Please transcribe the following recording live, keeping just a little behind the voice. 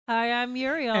Hi, I'm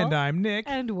Muriel. And I'm Nick.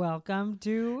 And welcome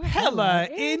to Hella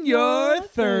in Your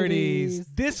 30s.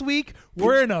 This week,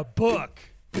 we're in a book.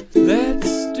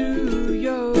 Let's do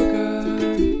yoga.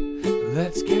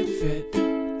 Let's get fit.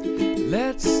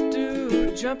 Let's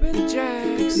do jumping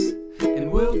jacks. And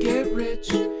we'll get rich.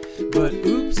 But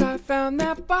oops, I found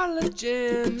that bottle of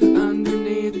gin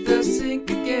underneath the sink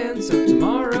again. So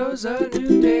tomorrow's a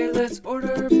new day. Let's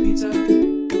order pizza.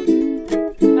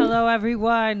 Hello,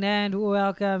 everyone, and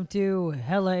welcome to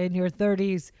Hella in Your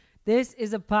 30s. This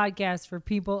is a podcast for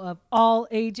people of all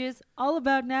ages, all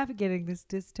about navigating this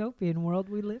dystopian world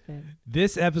we live in.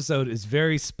 This episode is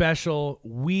very special.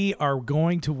 We are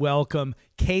going to welcome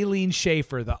Kayleen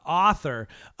Schaefer, the author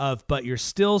of But You're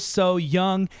Still So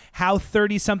Young, How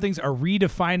 30-somethings Are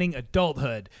Redefining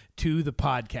Adulthood, to the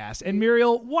podcast. And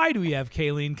Muriel, why do we have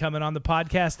Kayleen coming on the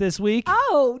podcast this week?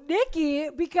 Oh,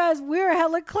 Nikki, because we're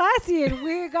hella classy and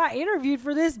we got interviewed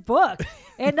for this book.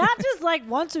 And not just like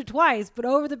once or twice, but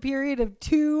over the period of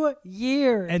 2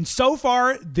 years. And so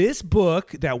far, this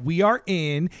book that we are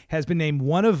in has been named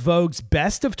one of Vogue's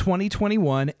best of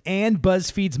 2021 and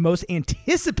BuzzFeed's most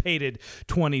anticipated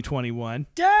 2021.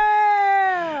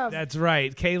 Damn! That's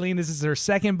right. Kayleen, this is her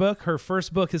second book. Her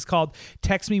first book is called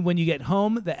Text Me When You Get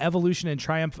Home, The Evolution and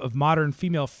Triumph of Modern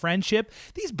Female Friendship.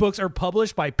 These books are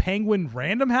published by Penguin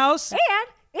Random House. And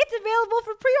it's available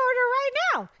for pre-order right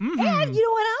now. And you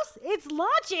know what else? It's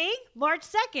launching March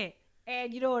 2nd.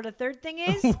 And you know what a third thing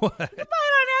is? What? You can buy it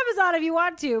on Amazon if you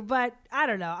want to, but I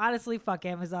don't know. Honestly, fuck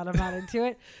Amazon. I'm not into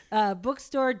it.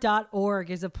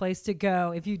 Bookstore.org is a place to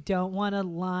go if you don't want to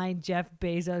line Jeff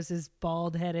Bezos's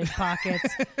bald-headed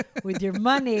pockets with your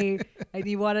money and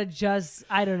you want to just,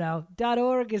 I don't know.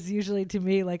 .org is usually to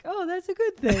me like, oh, that's a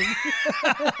good thing.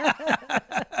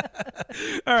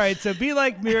 All right, so be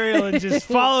like Muriel and just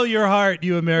follow your heart,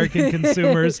 you American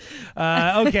consumers.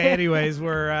 Okay, anyways,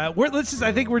 let's just.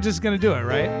 I think we're just gonna do it,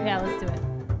 right? Yeah, let's do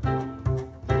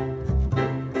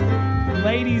it.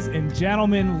 Ladies and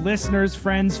gentlemen, listeners,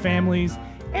 friends, families,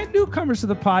 and newcomers to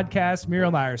the podcast, Muriel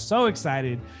and I are so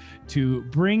excited to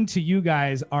bring to you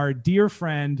guys our dear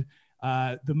friend,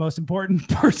 the most important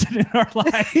person in our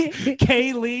life,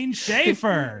 Kayleen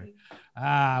Schaefer.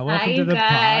 Welcome to the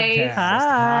podcast.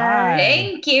 Hi.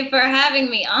 Thank you for having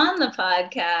me on the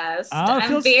podcast.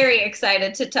 I'm very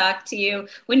excited to talk to you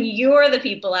when you're the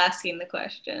people asking the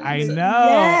questions. I know.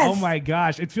 Yes. Oh my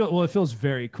gosh. It feels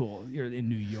very cool. You're in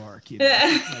New York. You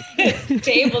know,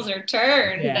 Tables are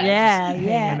turned. Yeah.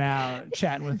 Hanging out,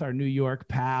 chatting with our New York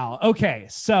pal. Okay,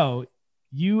 so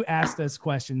you asked us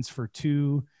questions for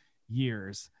 2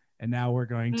 years, and now we're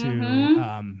going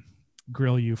to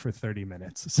grill you for 30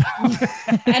 minutes. So.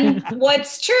 And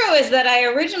what's true is that I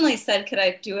originally said, could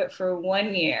I do it for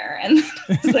 1 year? And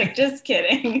I was like, just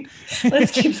kidding.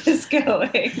 Let's keep this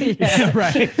going. Yeah,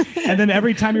 right. And then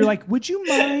every time you're like, would you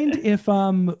mind if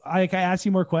I ask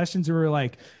you more questions? Or we're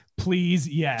like, please,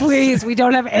 yes. Please, we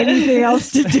don't have anything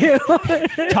else to do.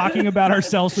 Talking about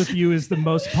ourselves with you is the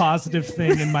most positive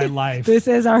thing in my life. This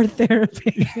is our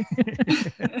therapy.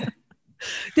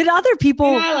 Did other people...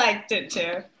 I liked it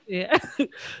too. Yeah.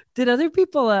 Did other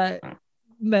people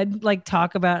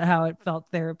talk about how it felt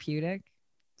therapeutic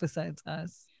besides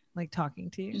us, like talking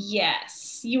to you?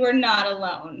 Yes, you were not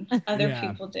alone. Other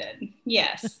people did.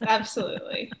 Yes,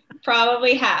 absolutely.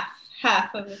 Probably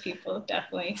half of the people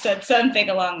definitely said something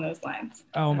along those lines.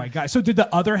 Oh my God. So did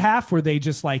the other half, were they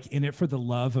just like in it for the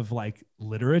love of like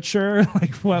literature?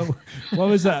 Like what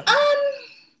was that?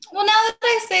 Well, now that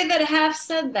I say that half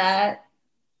said that,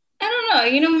 I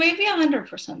don't know, maybe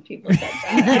 100% people said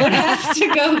that. I would have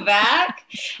to go back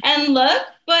and look.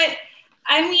 But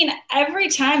I mean, every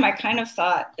time I kind of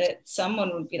thought that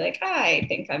someone would be like, I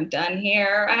think I'm done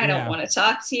here. I don't want to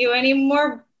talk to you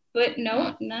anymore. But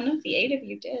no, none of the 8 of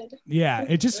you did. Yeah,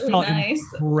 it just really felt nice.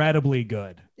 Incredibly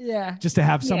good. Yeah. Just to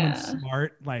have someone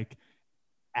smart, like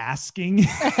asking,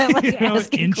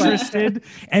 asking interested.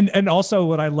 And also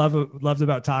what I loved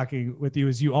about talking with you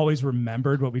is you always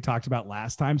remembered what we talked about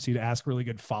last time. So you'd ask really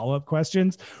good follow-up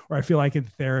questions. Or I feel like in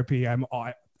therapy,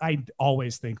 I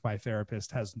always think my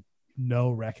therapist has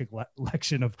no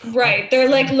recollection of they're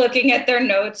like looking at their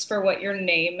notes for what your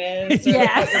name is or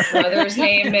what your brother's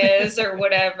name is or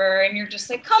whatever, and you're just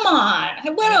like, come on, I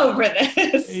went over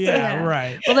this.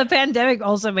 Right. Well, the pandemic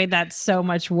also made that so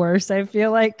much worse, I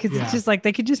feel like, because it's just like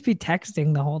they could just be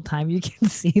texting the whole time. You can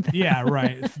see that.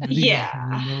 Right.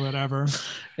 Or whatever.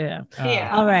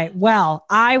 All right, well,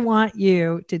 I want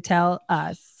you to tell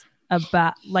us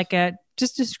about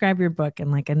just describe your book in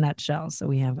like a nutshell so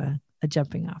we have a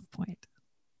jumping off point.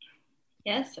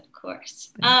 Yes, of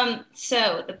course.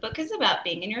 So the book is about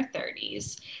being in your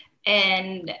 30s,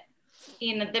 and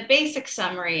the basic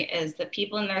summary is that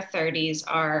people in their 30s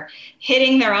are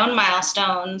hitting their own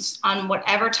milestones on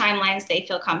whatever timelines they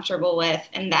feel comfortable with,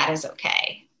 and that is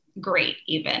okay. Great,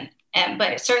 even.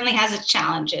 But it certainly has its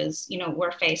challenges.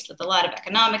 We're faced with a lot of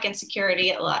economic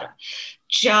insecurity, a lot of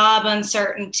job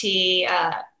uncertainty.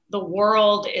 The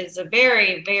world is a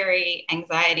very, very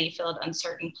anxiety-filled,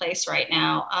 uncertain place right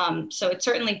now. So it's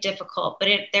certainly difficult, but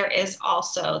there is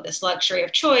also this luxury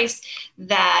of choice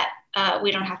that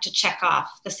we don't have to check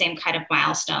off the same kind of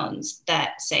milestones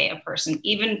that, say, a person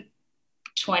even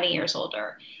 20 years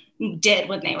older did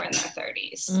when they were in their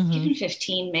 30s, even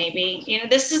 15 maybe.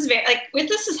 This is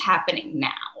this is happening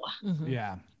now.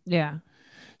 Yeah.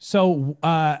 So,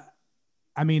 I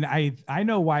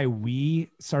know why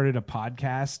we started a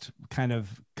podcast kind of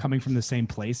coming from the same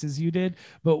place as you did,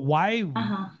 but why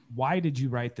did you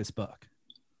write this book?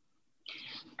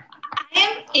 I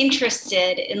am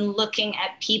interested in looking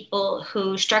at people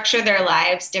who structure their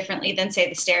lives differently than, say,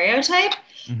 the stereotype.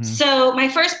 So my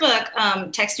first book,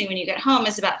 Text Me When You Get Home,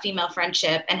 is about female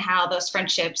friendship and how those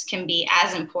friendships can be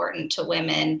as important to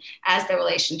women as their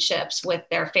relationships with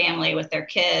their family, with their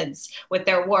kids, with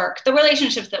their work, the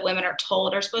relationships that women are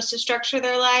told are supposed to structure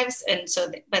their lives. And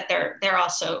so, but they're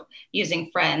also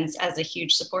using friends as a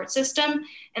huge support system.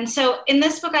 And so in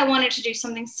this book, I wanted to do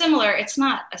something similar. It's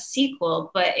not a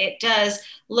sequel, but it does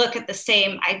look at the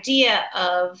same idea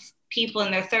of people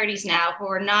in their 30s now who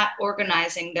are not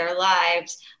organizing their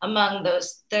lives among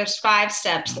there's 5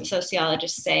 steps that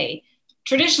sociologists say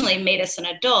traditionally made us an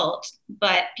adult,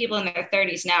 but people in their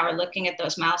 30s now are looking at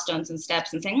those milestones and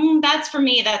steps and saying, that's for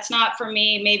me, that's not for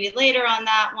me, maybe later on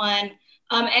that one.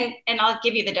 And I'll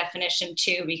give you the definition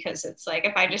too, because it's like,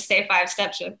 if I just say 5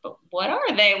 steps, you're like, but what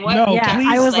are they? What? No, yeah, please,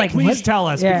 I was like, please tell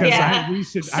us, because I want to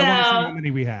see So, how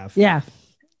many we have. Yeah.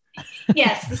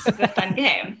 Yes, this is a fun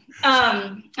game.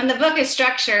 And the book is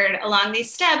structured along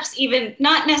these steps, even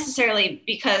not necessarily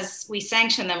because we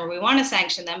sanction them or we want to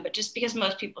sanction them, but just because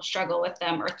most people struggle with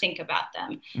them or think about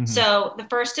them. So the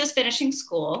first is finishing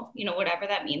school, whatever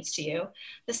that means to you.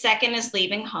 The second is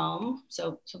leaving home,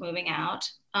 so moving out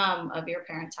of your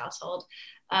parents' household.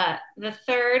 The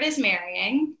third is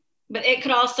marrying, but it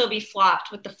could also be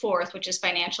flopped with the fourth, which is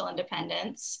financial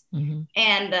independence.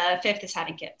 And the fifth is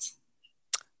having kids.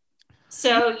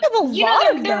 So,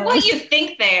 they're what you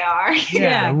think they are.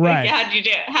 Yeah, right. How'd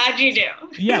you do?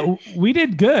 Yeah, we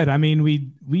did good. I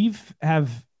mean, I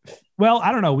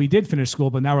don't know. We did finish school,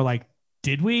 but now we're like,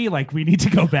 did we? Like, we need to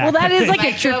go back. Well, that is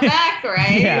like go back,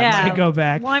 right? Yeah. Go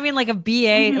back. Well, I mean, like a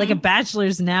BA, like a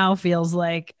bachelor's now feels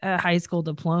like a high school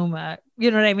diploma.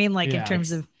 You know what I mean? Like in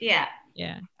terms of yeah.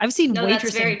 I've seen waitressing.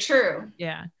 That's very true.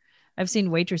 Yeah, I've seen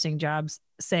waitressing jobs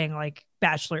saying like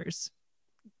bachelor's.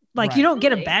 Like you don't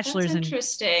get a bachelor's. That's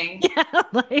interesting.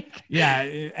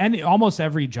 And almost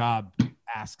every job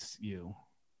asks you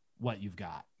what you've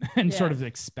got and sort of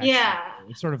expects. Yeah,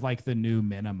 it's sort of like the new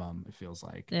minimum. It feels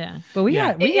like. Yeah, but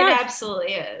it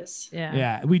absolutely is.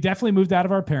 Yeah, we definitely moved out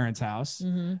of our parents' house.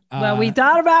 Well, we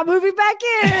thought about moving back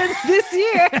in this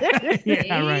year.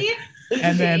 Yeah, right.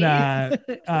 And then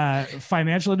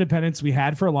financial independence we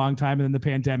had for a long time, and then the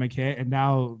pandemic hit, and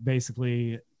now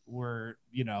basically we're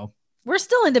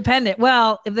still independent.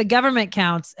 Well, if the government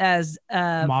counts as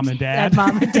mom and dad,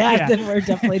 then we're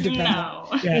definitely dependent. No.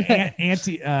 Yeah,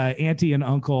 auntie and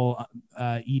uncle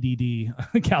EDD,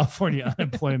 California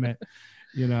unemployment,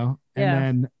 And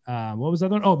then what was the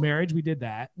other one? Oh, marriage. We did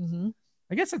that.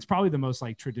 I guess that's probably the most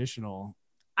like traditional.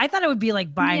 I thought it would be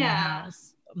like buying a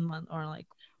house or like.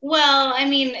 Well, I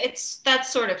mean,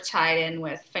 that's sort of tied in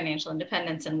with financial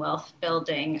independence and wealth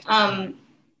building.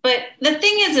 But the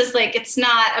thing is like, it's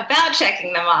not about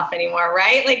checking them off anymore,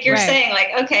 right? Like you're saying like,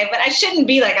 okay, but I shouldn't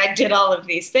be like, I did all of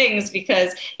these things,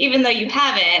 because even though you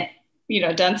haven't,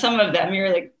 done some of them,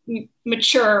 you're like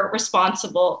mature,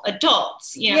 responsible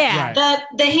adults, the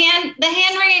hand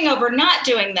wringing over not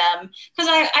doing them. Cause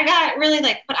I got really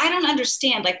like, but I don't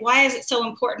understand, like, why is it so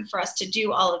important for us to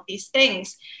do all of these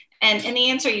things? And the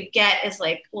answer you get is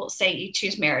like, well, say you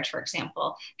choose marriage, for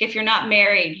example. If you're not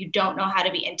married, you don't know how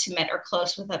to be intimate or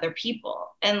close with other people.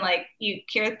 And like you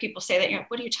hear people say that, you're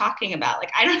like, what are you talking about?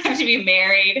 Like, I don't have to be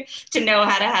married to know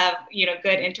how to have,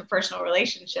 good interpersonal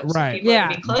relationships with people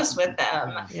and be close with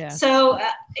them. Yeah. So,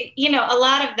 a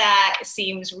lot of that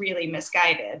seems really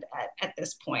misguided at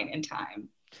this point in time.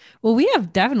 Well, we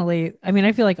have definitely,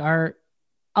 I feel like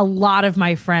a lot of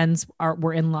my friends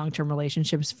were in long-term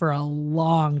relationships for a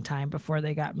long time before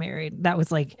they got married. That was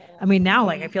like, now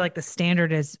like I feel like the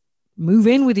standard is move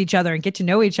in with each other and get to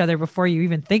know each other before you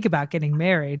even think about getting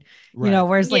married.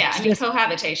 Whereas like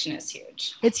cohabitation is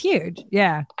huge. It's huge.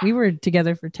 Yeah. We were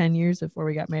together for 10 years before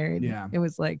we got married. Yeah. It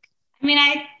was like, I mean,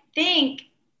 I think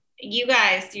you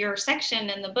guys, your section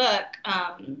in the book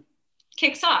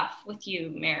kicks off with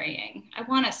you marrying. I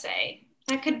want to say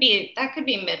that could be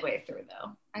midway through,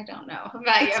 though. I don't know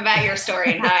about your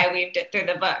story and how I weaved it through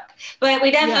the book. But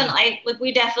we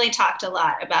definitely talked a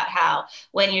lot about how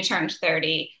when you turned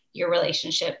 30, your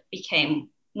relationship became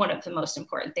one of the most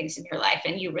important things in your life,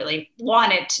 and you really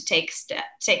wanted to take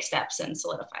steps and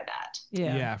solidify that.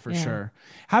 Yeah, for sure.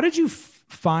 How did you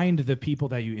find the people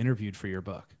that you interviewed for your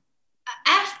book?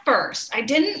 At first, I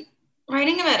didn't.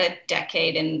 Writing about a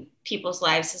decade in people's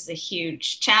lives is a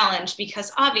huge challenge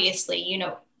because obviously, you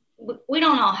know, we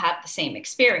don't all have the same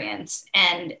experience.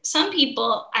 And some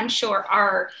people, I'm sure,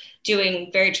 are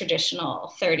doing very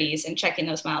traditional 30s and checking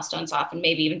those milestones off, and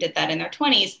maybe even did that in their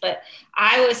 20s. But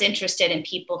I was interested in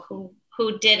people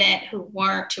who didn't, who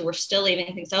weren't, who were still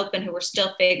leaving things open, who were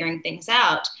still figuring things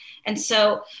out. And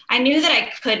so I knew that I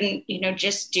couldn't, you know,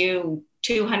 just do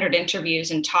 200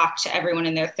 interviews and talk to everyone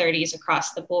in their 30s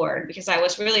across the board, because I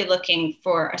was really looking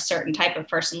for a certain type of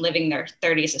person living their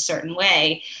 30s a certain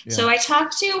way. Yeah. So I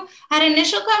had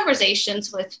initial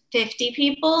conversations with 50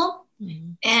 people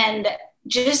and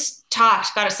just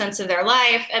got a sense of their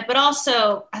life, but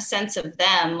also a sense of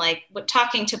them, like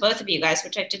talking to both of you guys,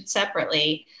 which I did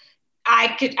separately.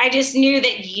 I just knew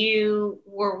that you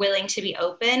were willing to be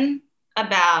open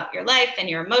about your life and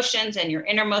your emotions and your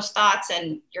innermost thoughts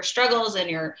and your struggles and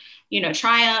your, you know,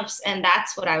 triumphs. And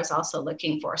that's what I was also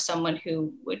looking for, someone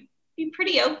who would be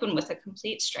pretty open with a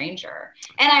complete stranger.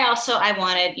 And I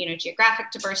wanted, you know,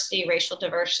 geographic diversity, racial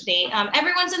diversity.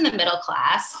 Everyone's in the middle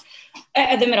class.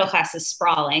 The middle class is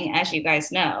sprawling, as you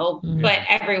guys know, but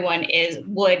everyone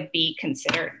would be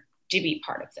considered to be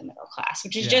part of the middle class,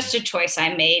 which is just a choice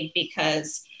I made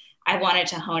because I wanted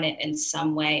to hone it in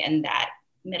some way. And that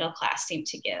middle class seemed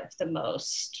to give the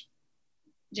most,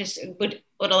 just would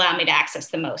allow me to access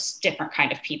the most different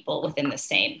kind of people within the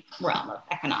same realm of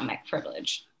economic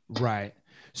privilege. Right.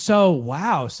 So,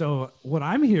 wow. So what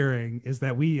I'm hearing is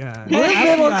that we're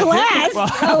middle class. Well,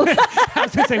 I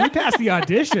was gonna say we passed the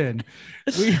audition.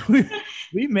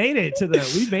 We made it to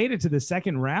the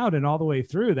second round and all the way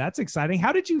through. That's exciting.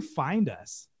 How did you find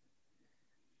us?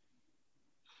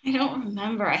 I don't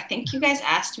remember. I think you guys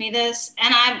asked me this,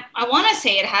 and I want to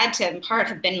say it had to in part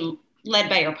have been led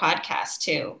by your podcast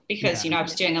too, because, you know, I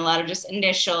was doing a lot of just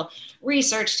initial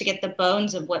research to get the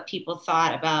bones of what people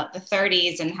thought about the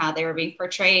 30s and how they were being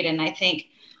portrayed. And I think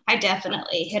I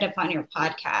definitely hit upon your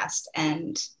podcast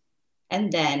and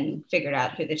then figured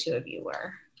out who the two of you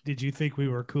were. Did you think we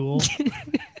were cool?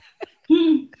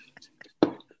 I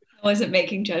wasn't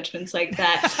making judgments like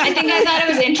that. I think I thought it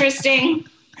was interesting.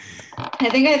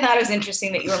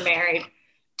 That you were married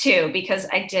too, because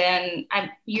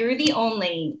you're the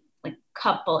only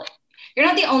couple. You're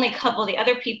not the only couple. The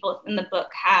other people in the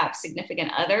book have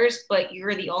significant others, but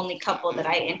you're the only couple that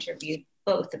I interviewed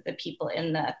both of the people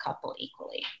in the couple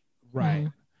equally. Right.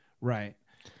 Right.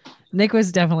 Nick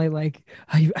was definitely like,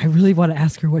 I really want to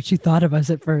ask her what she thought of us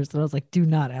at first. And I was like, do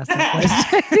not ask that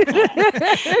question.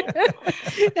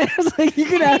 I was like, you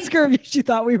can ask her if she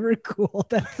thought we were cool.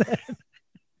 That's it.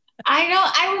 I know.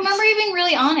 I remember you being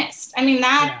really honest. I mean,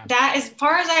 that as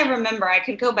far as I remember, I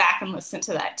could go back and listen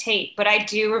to that tape, but I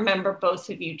do remember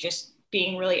both of you just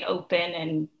being really open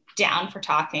and down for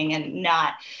talking, and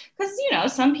not, because, you know,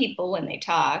 some people when they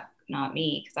talk, not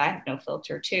me, because I have no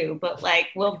filter too, but like,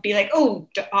 we'll be like, oh,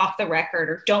 off the record,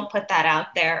 or don't put that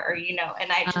out there, or, you know,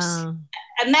 and I just,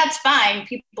 and that's fine.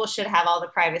 People should have all the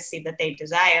privacy that they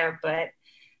desire, but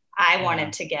I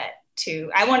wanted to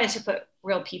put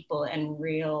real people and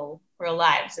real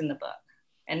lives in the book.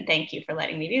 And thank you for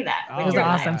letting me do that. It was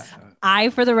awesome.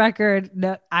 For the record,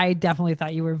 I definitely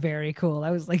thought you were very cool.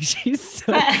 I was like, she's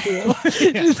so cool.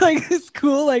 She's like this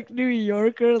cool, like New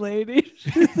Yorker lady.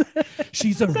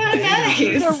 She's a writer. Nice.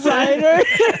 She's a writer.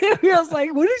 I was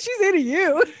like, what did she say to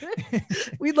you?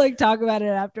 We'd like talk about it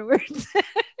afterwards.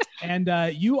 And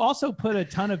you also put a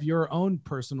ton of your own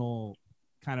personal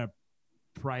kind of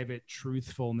private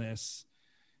truthfulness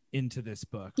into this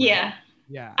book. Right?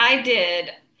 Yeah, I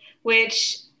did.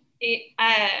 Which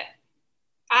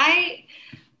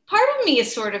part of me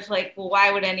is sort of like, well,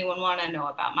 why would anyone want to know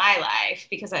about my life?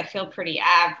 Because I feel pretty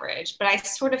average, but I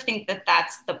sort of think that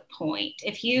that's the point.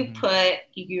 If you put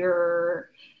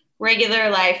your regular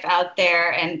life out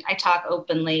there, and I talk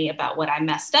openly about what I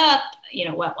messed up, you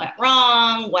know, what went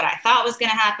wrong, what I thought was going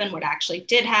to happen, what actually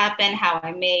did happen, how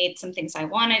I made some things I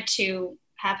wanted to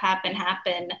have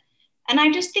happen. And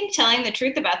I just think telling the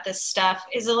truth about this stuff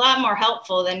is a lot more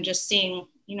helpful than just seeing,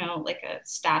 like a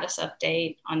status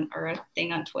update or a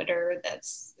thing on Twitter.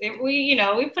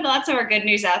 We put lots of our good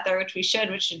news out there, which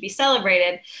should be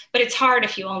celebrated, but it's hard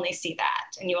if you only see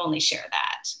that and you only share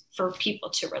that for people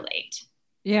to relate.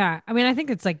 Yeah. I mean, I think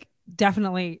it's like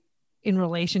definitely in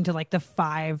relation to like the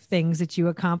 5 things that you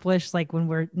accomplished. Like when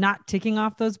we're not ticking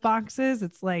off those boxes,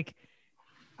 it's like,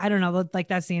 I don't know, like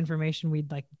that's the information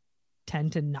we'd like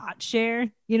tend to not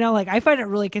share, like I find it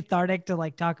really cathartic to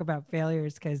like talk about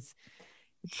failures, because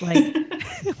it's like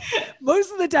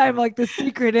most of the time, like the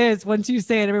secret is once you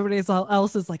say it, everybody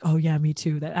else is like, oh yeah, me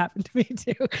too. That happened to me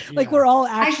too. Yeah. Like we're all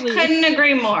actually. I couldn't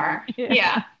agree more.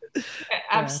 Yeah.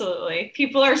 Absolutely.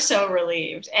 People are so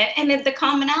relieved. And the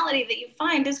commonality that you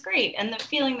find is great. And the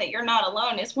feeling that you're not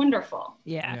alone is wonderful.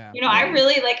 Yeah. I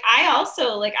really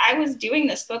I was doing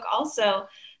this book also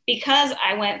because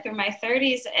I went through my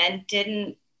 30s and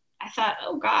I thought,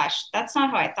 oh gosh, that's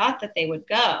not how I thought that they would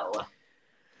go.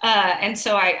 And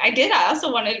so I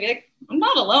also wanted to be like, I'm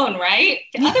not alone, right?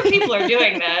 Other people are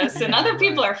doing this and other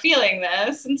people are feeling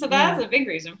this. And so that's a big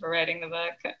reason for writing the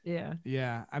book. Yeah.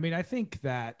 Yeah. I mean, I think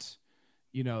that,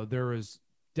 there was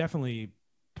definitely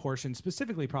portions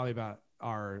specifically probably about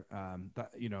our,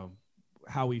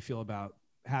 how we feel about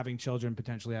having children,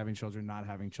 potentially having children, not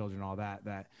having children, all that,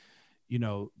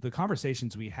 the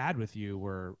conversations we had with you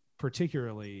were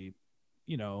particularly,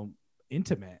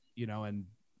 intimate, and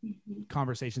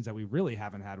conversations that we really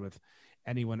haven't had with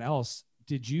anyone else.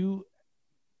 Did you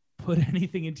put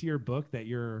anything into your book that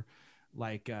you're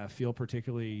like feel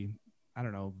particularly, I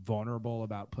don't know, vulnerable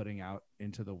about putting out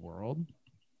into the world?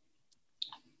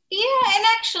 Yeah, and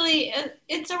actually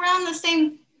it's around the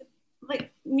same,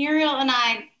 like Muriel and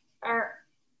I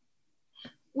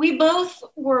we both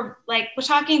were like,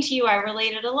 talking to you, I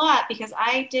related a lot because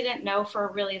I didn't know for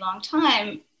a really long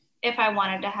time if I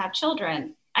wanted to have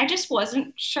children. I just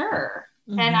wasn't sure.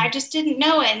 Mm-hmm. And I just didn't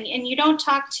know. And you don't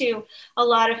talk to a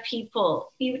lot of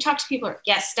people. You talk to people,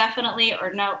 yes, definitely,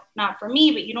 or no, not for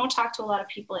me, but you don't talk to a lot of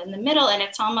people in the middle. And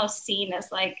it's almost seen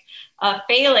as like a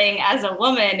failing as a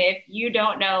woman if you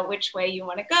don't know which way you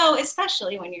want to go,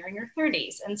 especially when you're in your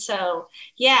 30s. And so,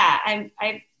 yeah,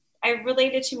 I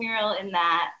related to Muriel in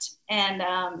that. And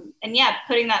yeah,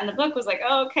 putting that in the book was like,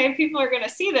 oh, okay, people are going to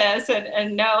see this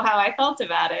and know how I felt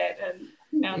about it. And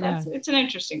it's an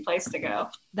interesting place to go.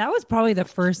 That was probably the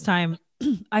first time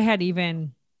I had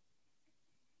even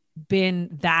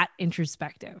been that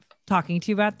introspective talking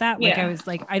to you about that. Like I was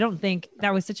like, I don't think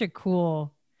that was such a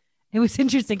cool, it was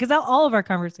interesting because all of our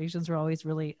conversations were always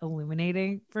really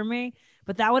illuminating for me.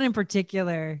 But that one in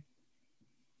particular,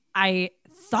 I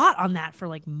thought on that for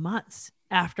like months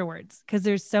afterwards because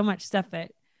there's so much stuff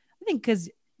that I think because,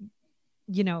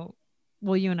 you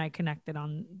and I connected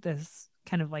on this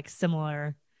kind of like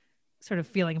similar sort of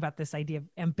feeling about this idea of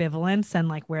ambivalence and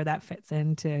like where that fits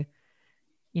into,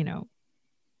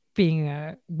 being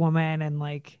a woman and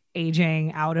like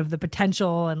aging out of the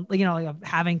potential and, like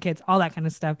having kids, all that kind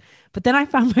of stuff. But then I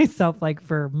found myself like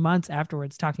for months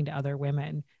afterwards talking to other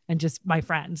women and just my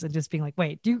friends and just being like,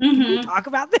 wait, do you talk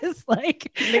about this?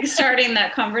 Like starting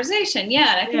that conversation.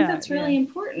 Yeah. I think that's really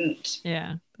important.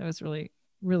 Yeah. That was really,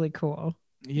 really cool.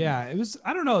 Yeah. It was,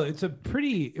 I don't know.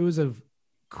 It was a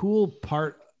cool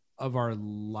part of our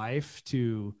life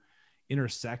to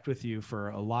intersect with you for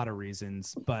a lot of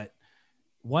reasons. But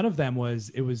one of them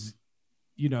was,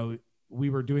 we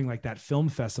were doing like that film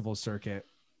festival circuit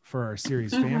for our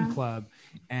series Fam Club.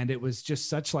 And it was just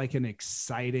such like an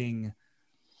exciting,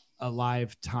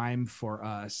 alive time for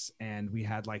us. And we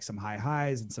had like some high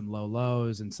highs and some low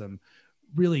lows and some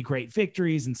really great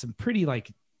victories and some pretty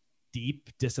like deep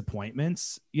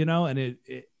disappointments, and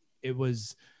it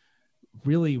was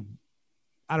really,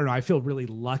 I don't know. I feel really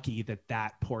lucky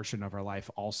that portion of our life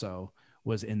also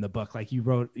was in the book. Like you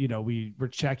wrote, we were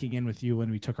checking in with you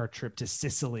when we took our trip to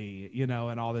Sicily,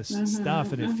 and all this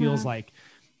stuff. And it feels like,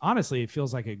 honestly, it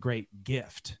feels like a great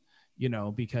gift,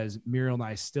 because Muriel and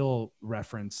I still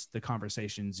reference the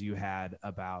conversations you had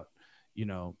about,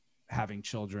 having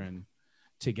children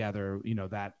together,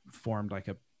 that formed like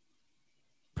a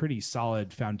pretty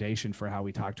solid foundation for how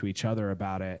we talk to each other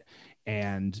about it.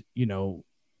 And,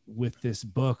 with this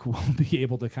book, we'll be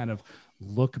able to kind of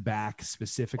look back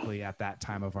specifically at that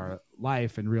time of our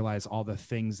life and realize all the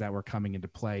things that were coming into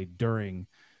play during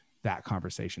that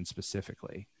conversation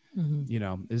specifically.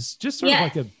 It's just sort of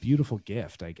like a beautiful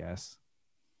gift, I guess.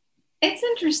 It's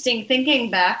interesting thinking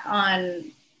back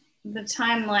on the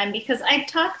timeline because I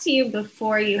talked to you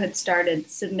before you had started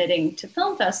submitting to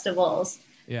film festivals.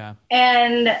 Yeah.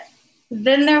 And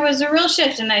then there was a real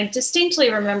shift. And I distinctly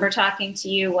remember talking to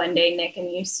you one day, Nick, and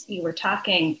you were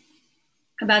talking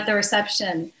about the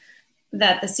reception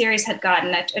that the series had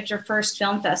gotten at your first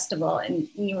film festival, and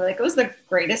you were like, it was the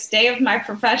greatest day of my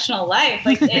professional life.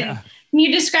 Like, and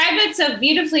you described it so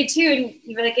beautifully too. And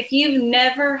you were like, if you've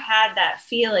never had that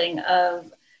feeling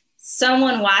of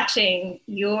someone watching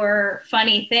your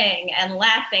funny thing and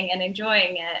laughing and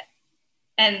enjoying it,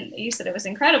 and you said it was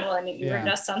incredible, and you were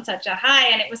just on such a high,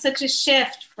 and it was such a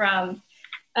shift from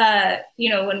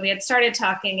when we had started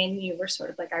talking and you were sort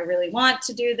of like, I really want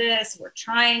to do this, we're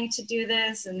trying to do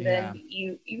this, and then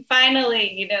you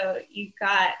finally, you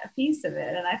got a piece of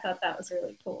it, and I thought that was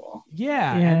really cool.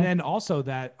 And then also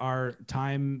that our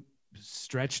time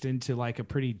stretched into like a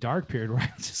pretty dark period where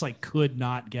I just like could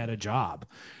not get a job.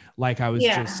 Like I was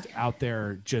just out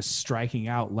there just striking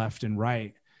out left and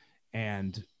right,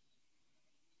 and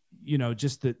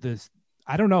just the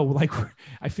I don't know, like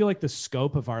I feel like the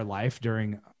scope of our life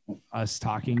during us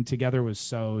talking together was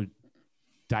so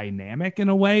dynamic in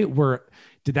a way.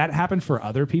 Did that happen for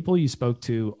other people you spoke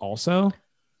to also?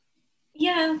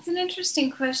 Yeah, it's an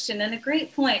interesting question and a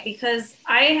great point, because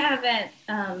I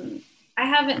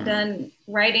haven't done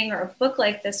writing or a book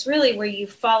like this really where you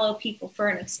follow people for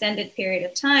an extended period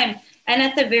of time. And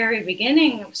at the very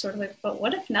beginning, I'm sort of like, but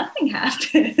what if nothing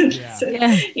happens? What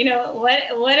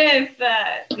if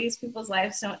these people's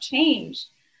lives don't change?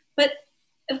 But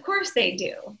of course they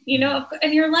do. In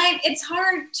your life, it's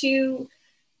hard to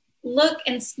look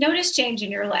and notice change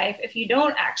in your life if you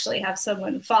don't actually have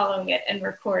someone following it and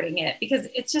recording it, because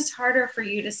it's just harder for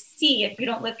you to see if you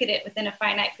don't look at it within a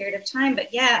finite period of time. But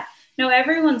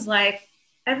everyone's life,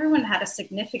 everyone had a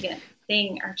significant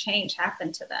thing or change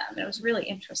happen to them. And it was really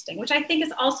interesting, which I think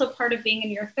is also part of being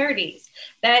in your 30s,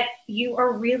 that you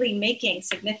are really making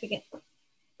significant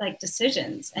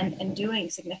decisions and doing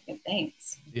significant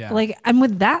things. Yeah. And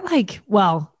with that,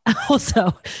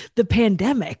 also the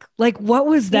pandemic, what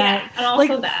was that? Yeah, and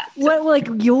also that.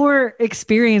 What your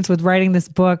experience with writing this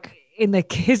book in the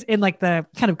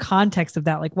kind of context of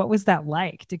that, what was that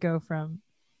like to go from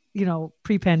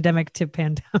pre-pandemic to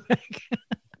pandemic?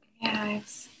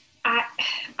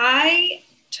 I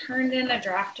turned in a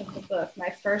draft of the book, my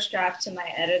first draft, to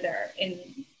my editor in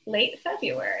late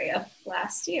February of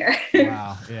last year.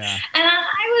 Wow. Yeah. And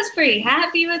I was pretty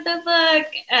happy with the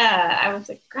book. I was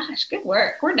like, gosh, good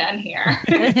work. We're done here.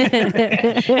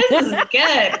 This is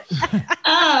good.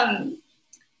 And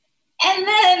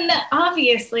then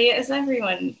obviously, as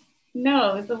everyone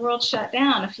knows, the world shut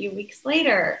down a few weeks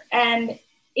later, and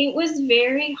it was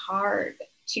very hard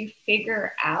to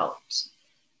figure out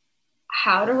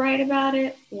how to write about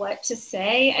it, what to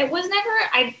say. It was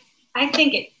never, I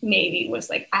think it maybe was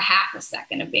like a half a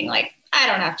second of being like, I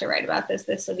don't have to write about this.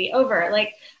 This will be over.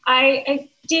 I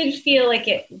did feel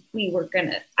like we were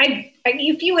gonna,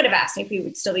 if you would have asked me if we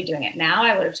would still be doing it now,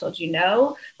 I would have told you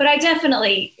no, but I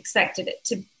definitely expected it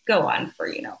to go on for,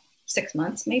 6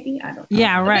 months, maybe. I don't know.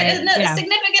 Yeah. Right. A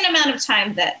significant amount of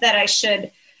time that I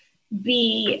should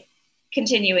be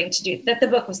continuing to do, that the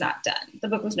book was not done. The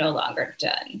book was no longer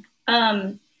done.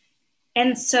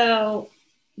 And so,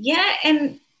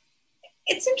 and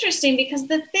it's interesting because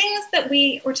the things that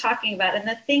we were talking about and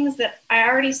the things that I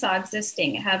already saw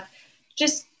existing have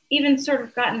just even sort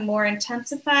of gotten more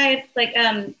intensified.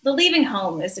 The leaving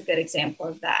home is a good example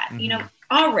of that. Mm-hmm.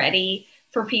 Already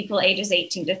for people ages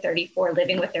 18 to 34,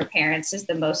 living with their parents is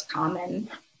the most common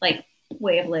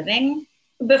way of living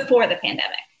before the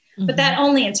pandemic. Mm-hmm. But that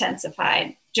only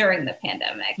intensified during the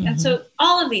pandemic. Mm-hmm. And so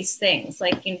all of these things,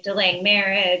 delaying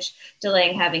marriage,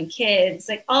 delaying having kids,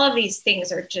 all of these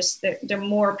things are just, there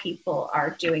more people are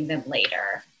doing them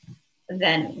later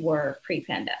than were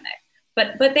pre-pandemic.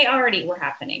 But they already were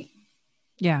happening.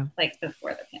 Yeah.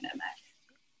 Before the pandemic.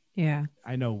 Yeah.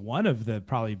 I know one of the,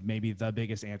 probably maybe the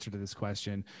biggest answer to this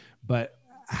question, but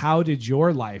how did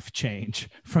your life change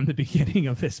from the beginning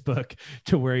of this book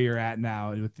to where you're at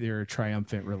now with your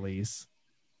triumphant release?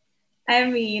 I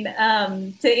mean,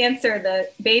 to answer the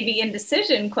baby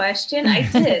indecision question, I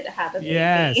did have a baby.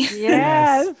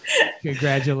 Yes.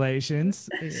 Congratulations.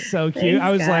 So cute. Thanks, I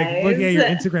was guys. Looking at your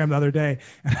Instagram the other day.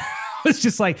 I was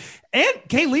just and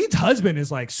Kayleen's husband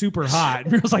is super hot.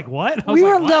 And I was like, what?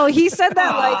 No, he said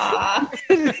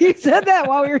that he said that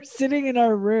while we were sitting in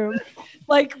our room,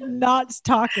 not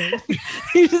talking.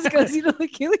 He just goes,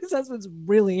 Kayleen's husband's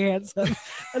really handsome.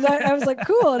 And I was like,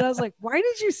 cool. And I was like, why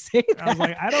did you say that? I was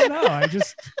like, I don't know. I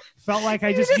just felt like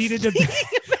I just needed to.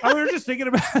 We were just thinking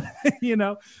about,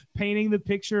 painting the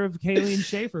picture of Kayleen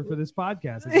Schaefer for this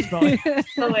podcast. I just felt like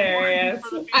hilarious.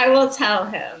 I will tell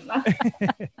him.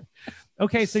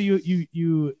 Okay, so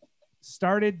you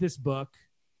started this book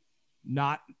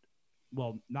not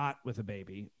with a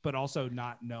baby, but also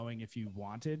not knowing if you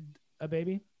wanted a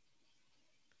baby.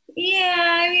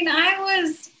 Yeah, I mean, I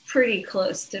was pretty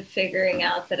close to figuring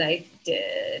out that I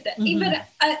did. Even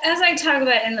as I talk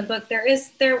about in the book,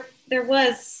 there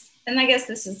was, and I guess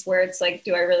this is where it's like,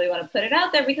 do I really want to put it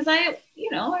out there? Because I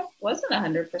wasn't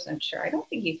 100% sure. I don't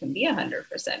think you can be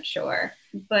 100% sure,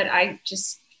 but I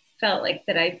just felt like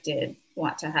that I did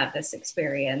want to have this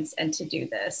experience and to do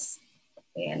this.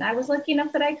 And I was lucky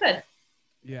enough that I could.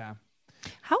 Yeah.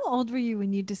 How old were you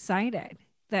when you decided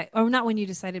that, or not when you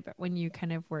decided, but when you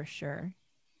kind of were sure?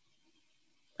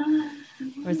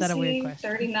 Or is that a weird question?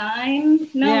 39?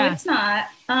 No, Yeah. it's not.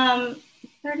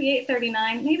 38,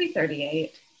 39, maybe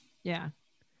 38. Yeah.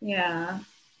 Yeah.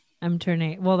 I'm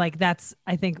turning. Well, like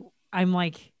I think I'm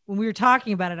like, when we were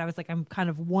talking about it, I was like, I'm kind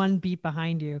of one beat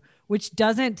behind you, which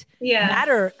doesn't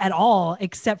matter at all,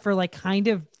 except for like kind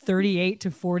of 38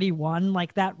 to 41,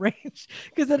 like that range.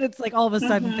 Because then it's like all of a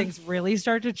sudden things really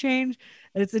start to change.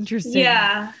 And it's interesting.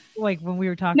 Yeah. Like when we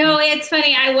were talking. No, it's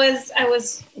funny. I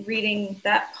was reading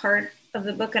that part of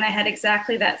the book and I had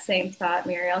exactly that same thought,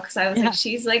 Muriel, because I was like,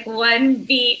 she's like one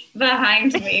beat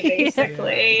behind me,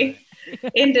 basically.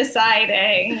 In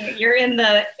deciding. You're in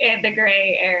the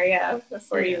gray area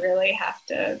before you really have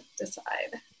to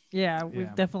decide. Yeah,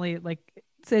 we've definitely like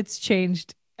it's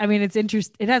changed. I mean, it's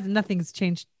interesting. Nothing's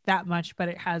changed that much, but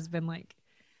it has been like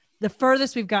the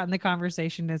furthest we've gotten the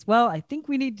conversation is, well, I think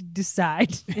we need to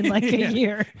decide in like a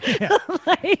year.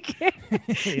 Like,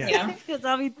 because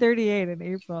I'll be 38 in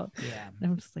April. Yeah.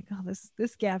 And I'm just like, oh,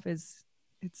 this gap it's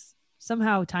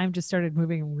somehow time just started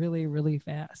moving really, really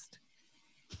fast.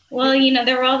 Well,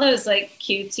 there were all those like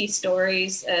cutesy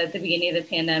stories at the beginning of the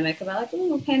pandemic about like,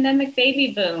 ooh, pandemic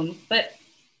baby boom, but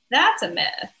that's a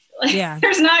myth. Like,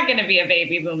 there's not going to be a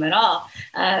baby boom at all.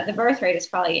 The birth rate is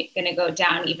probably going to go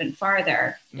down even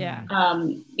farther. Yeah.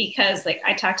 Because like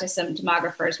I talked to some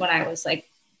demographers when I was like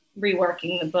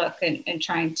reworking the book and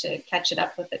trying to catch it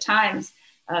up with the times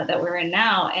that we're in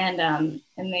now. And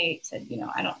they said,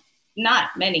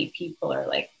 not many people are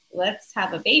like, let's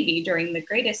have a baby during the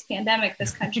greatest pandemic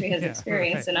this country has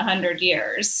experienced in 100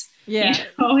 years. Yeah.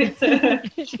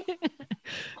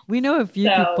 We know a few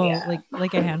people,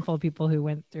 like a handful of people who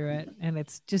went through it, and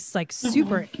it's just like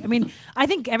super. I mean, I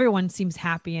think everyone seems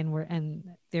happy and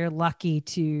they're lucky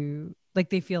to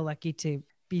they feel lucky to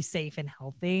be safe and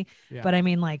healthy. Yeah. But I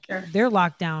mean, like they're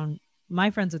locked down.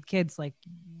 My friends with kids, like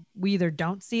we either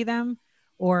don't see them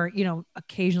or,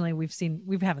 occasionally we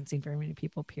haven't seen very many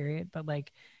people, period. But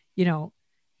like,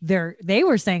 they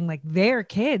were saying like their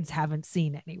kids haven't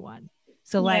seen anyone.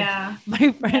 So like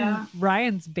my friend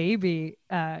Ryan's baby,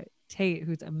 Tate,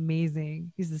 who's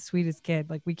amazing. He's the sweetest kid.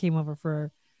 Like we came over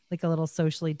for like a little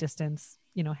socially distanced,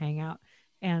 hangout.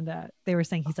 And they were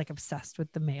saying he's like obsessed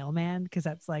with the mailman because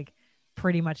that's like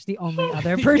pretty much the only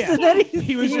other person that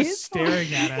he was just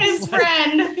staring at us. His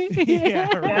friend.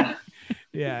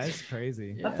 Yeah, it's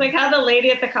crazy. That's like how the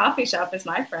lady at the coffee shop is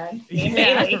my friend. Me and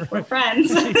Bailey, we're friends.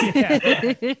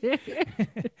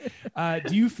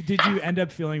 Did you end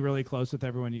up feeling really close with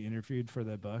everyone you interviewed for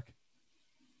the book?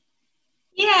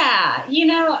 Yeah,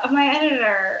 my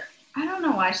editor, I don't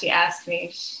know why she asked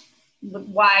me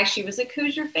why she was like,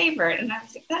 who's your favorite? And I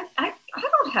was like, I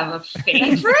don't have a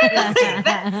favorite.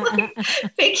 That's like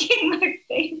picking my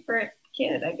favorite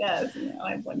kid, I guess.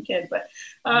 I have one kid, but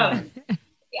that's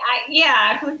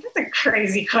a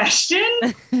crazy question.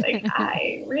 Like,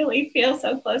 I really feel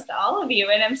so close to all of you,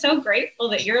 and I'm so grateful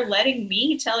that you're letting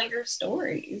me tell your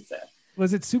stories.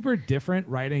 Was it super different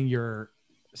writing your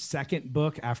second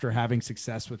book after having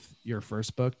success with your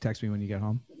first book, Text Me When You Get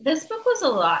Home? This book was a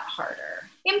lot harder.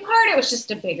 In part, it was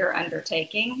just a bigger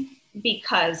undertaking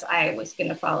because I was going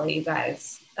to follow you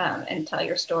guys and tell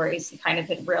your stories kind of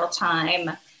in real time.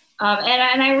 And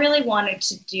I really wanted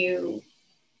to do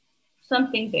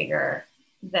something bigger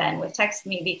than with Text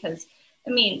Me because,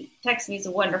 Text Me is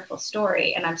a wonderful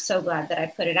story and I'm so glad that I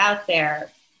put it out there,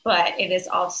 but it is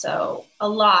also a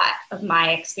lot of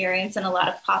my experience and a lot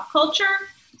of pop culture.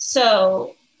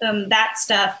 So that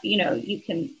stuff, you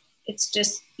can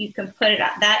put it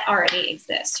out. That already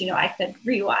exists. I could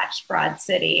rewatch Broad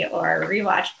City or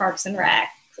rewatch Parks and Rec,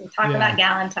 talk about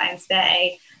Galentine's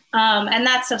Day. And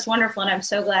that stuff's wonderful. And I'm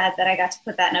so glad that I got to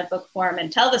put that in a book form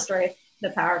and tell the story of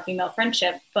the power of female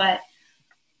friendship. But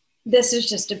this is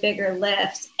just a bigger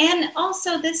lift. And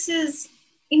also this is,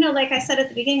 like I said at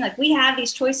the beginning, like we have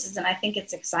these choices and I think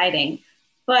it's exciting,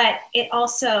 but it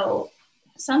also,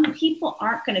 some people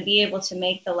aren't going to be able to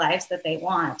make the lives that they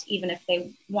want, even if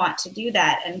they want to do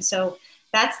that. And so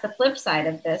that's the flip side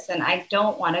of this. And I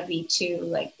don't want to be too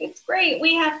like, it's great,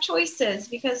 we have choices,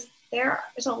 because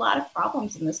there's a lot of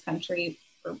problems in this country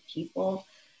for people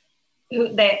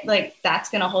who that's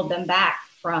going to hold them back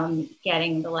from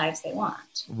getting the lives they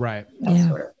want. Right. That's Yeah.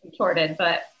 sort of contorted,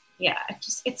 but yeah,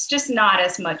 it's just not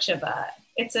as much of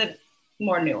it's a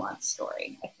more nuanced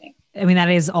story, I think. I mean, that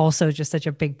is also just such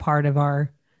a big part of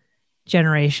our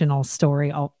generational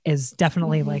story is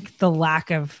definitely like the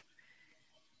lack of,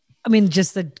 I mean,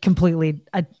 just the completely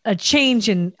a change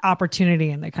in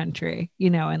opportunity in the country, you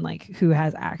know, and like who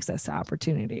has access to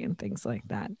opportunity and things like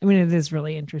that. I mean, it is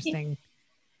really interesting.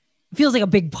 It feels like a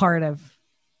big part of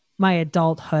my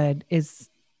adulthood is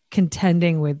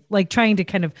contending with like trying to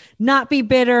kind of not be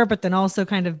bitter, but then also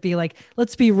kind of be like,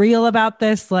 let's be real about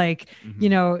this. Like, you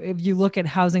know, if you look at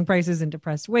housing prices and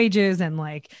depressed wages and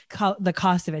like the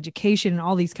cost of education and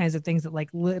all these kinds of things that like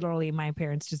literally my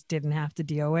parents just didn't have to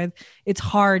deal with, it's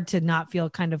hard to not feel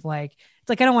kind of like, it's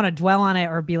like, I don't want to dwell on it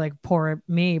or be like, poor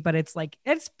me, but it's like,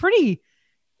 it's pretty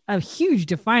a huge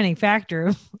defining factor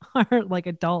of our like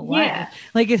adult life.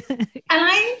 Like, and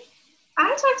I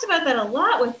talked about that a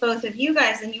lot with both of you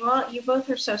guys, and you both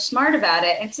are so smart about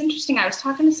it. It's interesting. I was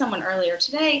talking to someone earlier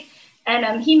today,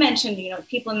 and he mentioned, you know,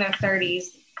 people in their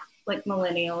 30s, like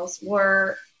millennials,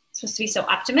 were supposed to be so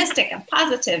optimistic and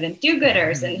positive and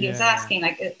do-gooders. And he was asking,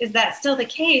 like, is that still the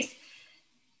case?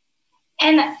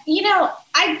 And, you know,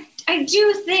 I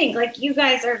do think like you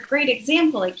guys are a great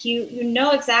example. Like you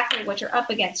know exactly what you're up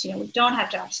against. You know, we don't have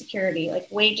job security, like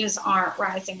wages aren't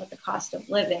rising with the cost of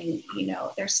living. You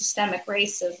know, there's systemic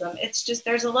racism. It's just,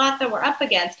 there's a lot that we're up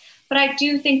against, but I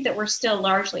do think that we're still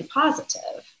largely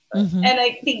positive. And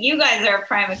I think you guys are a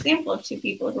prime example of two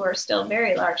people who are still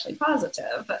very largely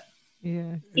positive.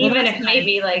 Yeah. Even if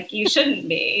maybe like you shouldn't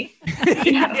be.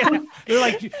 You know? Yeah. They're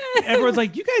like, everyone's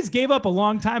like, you guys gave up a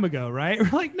long time ago, right? We're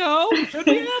like, no, shouldn't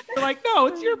we have? They're like, no,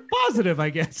 you're positive,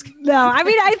 I guess. No, I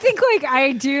mean, I think like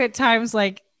I do at times,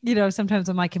 like, you know, sometimes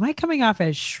I'm like, am I coming off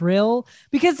as shrill?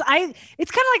 Because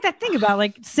it's kind of like that thing about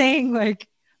like saying like,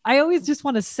 I always just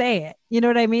want to say it. You know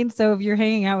what I mean? So if you're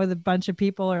hanging out with a bunch of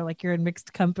people or like you're in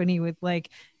mixed company with like,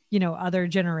 you know, other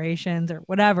generations or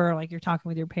whatever, like you're talking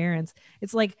with your parents,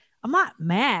 it's like, I'm not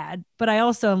mad, but I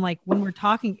also am like, when we're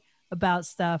talking about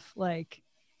stuff, like,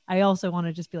 I also want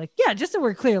to just be like, yeah, just so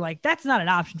we're clear, like, that's not an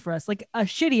option for us. Like, a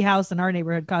shitty house in our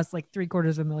neighborhood costs like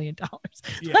 $750,000.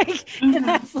 Yeah. Like, and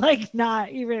that's like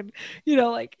not even, you know,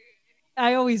 like,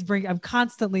 I'm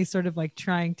constantly sort of like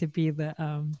trying to be the,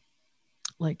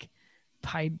 like,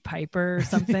 Pied Piper or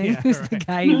something. Yeah, Who's the right.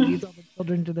 guy who leads all the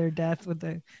children to their death with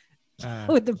the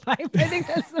pipe. I think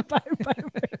that's the Pied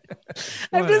Piper.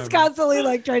 I'm Whatever. just constantly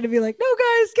like trying to be like, no,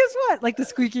 guys, guess what? Like the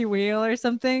squeaky wheel or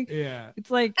something. Yeah. It's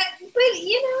like, But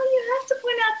you know, you have to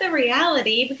point out the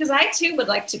reality, because I too would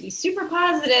like to be super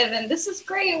positive and this is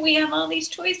great. We have all these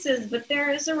choices, but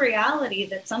there is a reality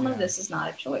that some of this is not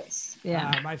a choice.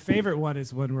 yeah. My favorite one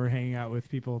is when we're hanging out with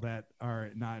people that are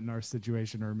not in our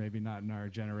situation or maybe not in our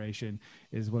generation,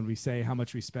 is when we say how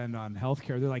much we spend on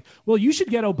healthcare. They're like, well, you should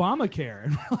get Obamacare.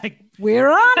 And we're like, We're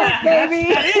on it,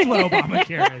 baby. that is what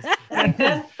Obamacare is.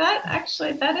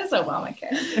 That is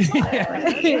Obamacare.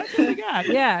 That's what we got.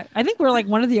 Yeah. I think we're like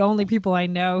one of the only people I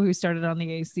know who started on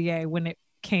the ACA when it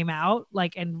came out,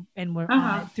 like, and went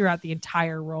on it throughout the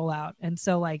entire rollout. And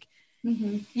so like,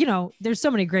 you know, there's so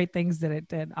many great things that it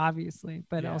did, obviously,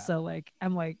 but also like,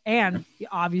 I'm like, and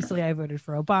obviously I voted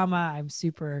for Obama. I'm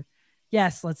super,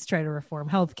 yes, let's try to reform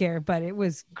healthcare, but it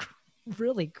was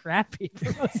really crappy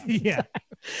for most of the time.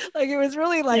 Like it was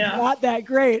really like not that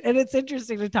great. And it's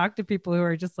interesting to talk to people who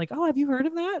are just like, oh, have you heard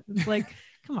of that? It's like,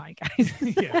 come on, guys.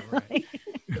 Yeah, right.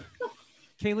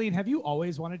 Kayleen, have you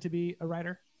always wanted to be a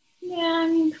writer? Yeah, I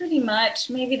mean, pretty much.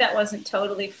 Maybe that wasn't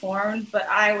totally formed, but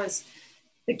I was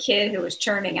the kid who was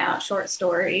churning out short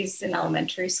stories in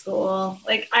elementary school.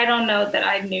 Like, I don't know that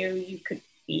I knew you could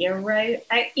be a writer.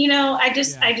 I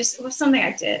just, it was something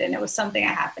I did, and it was something I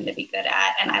happened to be good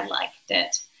at, and I liked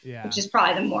it, which is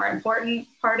probably the more important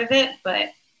part of it. But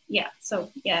yeah,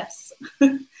 so yes.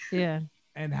 Yeah.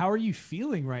 And how are you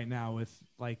feeling right now with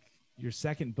like your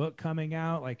second book coming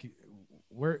out? Like,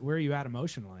 where are you at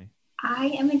emotionally? I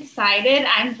am excited.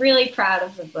 I'm really proud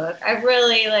of the book. I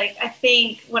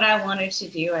think what I wanted to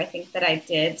do, I think that I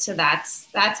did. So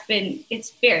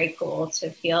it's very cool to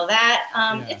feel that.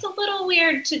 It's a little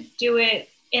weird to do it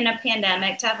in a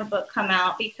pandemic, to have a book come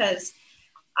out, because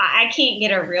I can't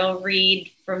get a real read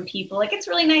from people. Like, it's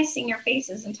really nice seeing your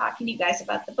faces and talking to you guys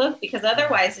about the book, because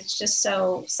otherwise it's just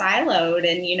so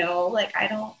siloed. And, you know, like, I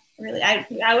don't really,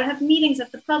 I would have meetings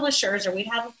at the publishers, or we'd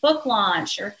have a book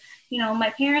launch, or, you know, my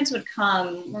parents would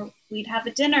come, or we'd have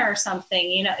a dinner or something.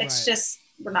 You know, it's just,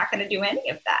 we're not going to do any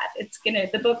of that.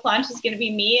 The book launch is going to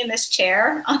be me in this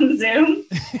chair on Zoom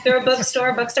through a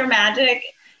bookstore, Bookstore Magic.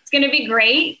 It's going to be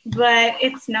great, but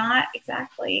it's not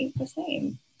exactly the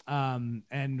same.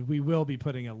 And we will be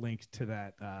putting a link to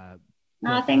that.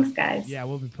 Oh, thanks, guys. Yeah,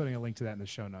 we'll be putting a link to that in the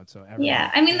show notes. So everyone,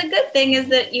 Yeah, I mean, the good thing is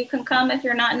that you can come if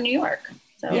you're not in New York.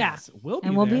 So Yeah. we'll be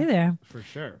And we'll there be there. for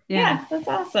sure. yeah, that's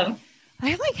awesome.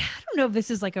 I don't know if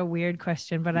this is like a weird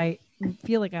question, but I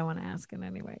feel like I want to ask it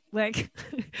anyway. Like,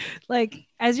 like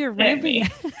as you're ramping,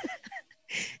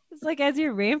 it's like as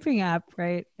you're ramping up,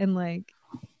 right? And like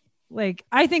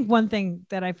I think one thing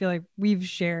that I feel like we've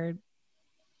shared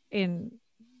in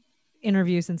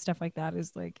interviews and stuff like that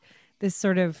is like this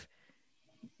sort of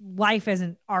life as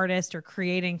an artist or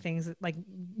creating things, like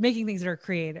making things that are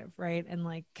creative, right? And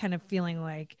like kind of feeling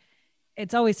like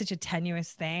it's always such a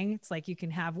tenuous thing. It's like you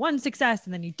can have one success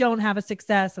and then you don't have a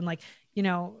success, and like, you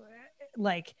know,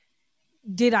 like,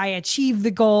 did I achieve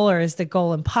the goal or is the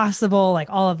goal impossible? Like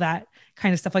all of that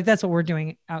kind of stuff. Like that's what we're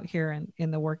doing out here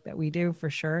in the work that we do for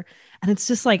sure. And it's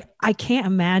just like, I can't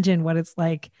imagine what it's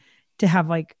like to have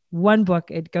like one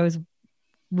book, it goes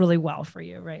really well for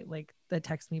you, right? Like the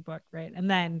Text Me book, right?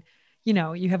 And then, you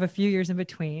know, you have a few years in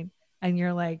between and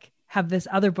you're like, have this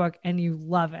other book and you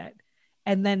love it.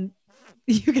 And then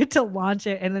you get to launch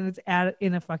it and then it's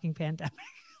in a fucking pandemic.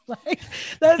 Like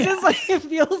that's just like, it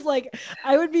feels like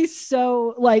I would be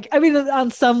so like, I mean,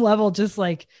 on some level, just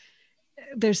like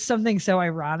there's something so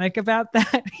ironic about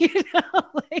that, you know,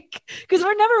 like, because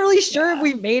we're never really sure if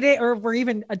we made it or if we're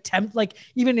even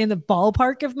even in the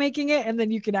ballpark of making it. And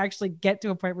then you can actually get to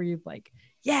a point where you've like,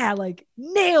 yeah, like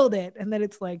nailed it. And then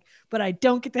it's like, but I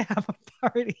don't get to have a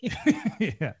party.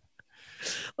 Yeah.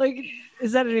 Like,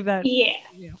 is that any of that? Yeah.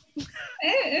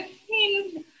 I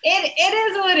mean,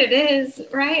 it is what it is,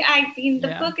 right? I mean,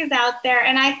 the book is out there.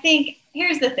 And I think,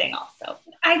 here's the thing also.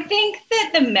 I think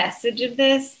that the message of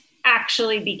this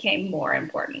actually became more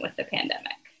important with the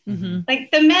pandemic. Mm-hmm. Like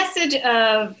the message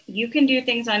of you can do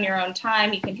things on your own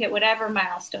time, you can hit whatever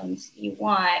milestones you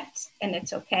want, and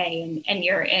it's okay, and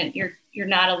you're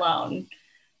not alone.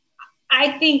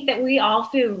 I think that we all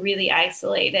feel really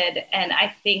isolated, and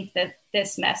I think that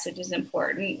this message is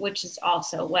important, which is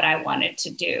also what I wanted to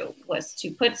do, was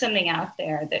to put something out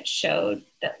there that showed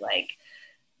that like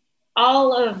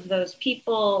all of those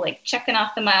people like checking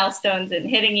off the milestones and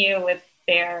hitting you with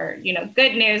their, you know,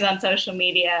 good news on social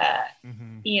media,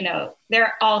 you know, there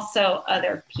are also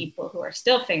other people who are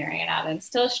still figuring it out and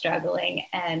still struggling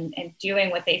and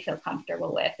doing what they feel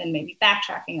comfortable with and maybe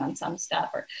backtracking on some stuff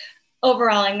or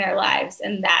overhauling their lives.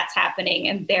 And that's happening.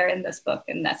 And they're in this book,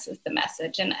 and this is the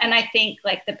message. And I think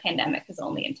like the pandemic has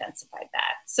only intensified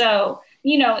that. So,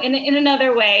 you know, in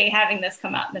another way, having this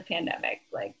come out in the pandemic,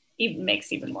 like even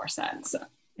makes even more sense.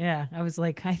 Yeah, I was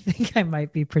like, I think I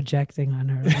might be projecting on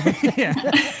her.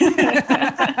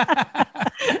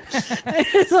 I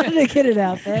just wanted to get it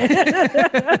out there.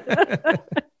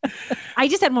 I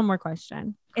just had one more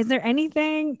question. Is there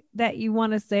anything that you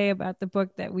want to say about the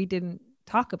book that we didn't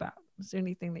talk about? Is there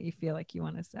anything that you feel like you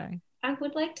want to say? I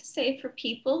would like to say, for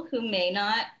people who may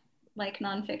not like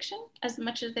nonfiction as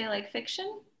much as they like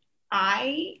fiction,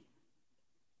 I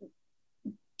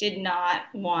did not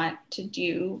want to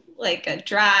do like a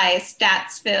dry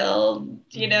stats filled,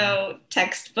 you know,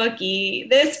 textbooky.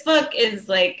 This book is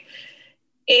like,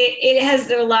 it has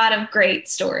a lot of great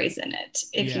stories in it.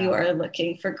 If you are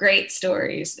looking for great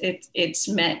stories, it's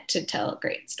meant to tell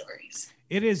great stories.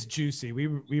 It is juicy. We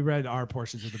read our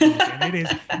portions of the book, and it is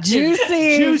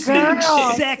juicy,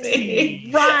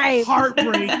 sexy, right,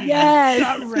 heartbreaking,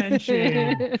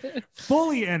 gut-wrenching,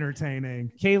 fully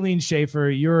entertaining. Kayleen Schaefer,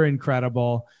 you're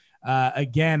incredible.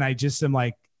 Again, I just am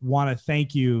like, want to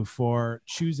thank you for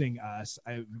choosing us.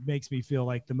 It makes me feel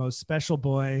like the most special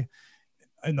boy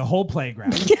in the whole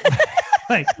playground.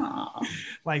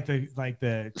 like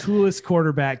the coolest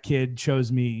quarterback kid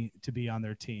chose me to be on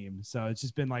their team. So it's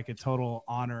just been like a total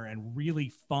honor and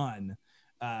really fun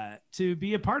to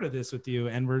be a part of this with you.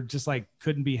 And we're just like,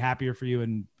 couldn't be happier for you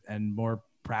and more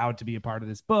proud to be a part of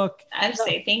this book. I'd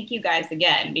say thank you guys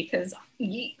again, because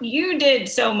you did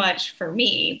so much for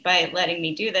me by letting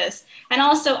me do this. And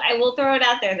also, I will throw it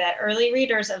out there that early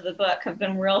readers of the book have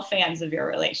been real fans of your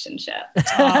relationship.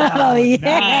 Oh,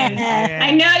 yeah. Nice.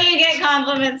 I know you get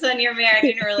compliments on your marriage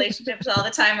and your relationships all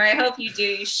the time, or I hope you do.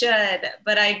 You should.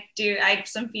 But I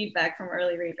some feedback from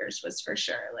early readers was for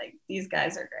sure, like, these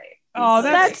guys are great. Oh,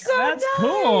 that's so nice.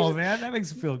 Cool, man. That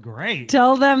makes me feel great.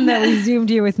 Tell them that we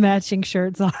zoomed you with matching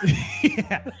shirts on.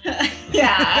 Yeah.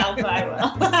 Yeah, I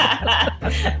will.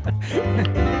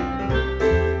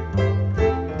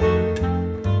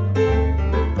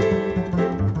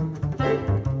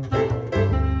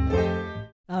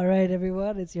 All right,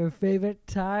 everyone, it's it's your favorite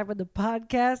time of the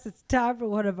podcast. It's time for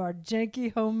one of our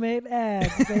janky homemade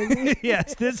ads, baby.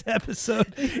 Yes, this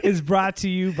episode is brought to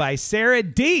you by Sarah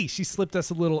D. She slipped us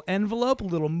a little envelope, a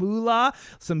little moolah,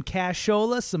 some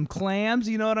cashola, some clams.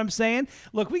 You know what I'm saying?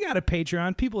 Look, we got a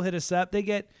Patreon. People hit us up. They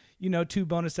get 2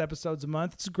 bonus episodes a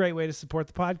month. It's a great way to support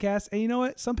the podcast. And you know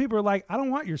what? Some people are like, I don't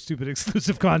want your stupid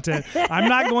exclusive content. I'm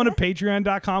not going to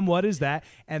patreon.com. What is that?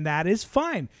 And that is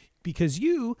fine, because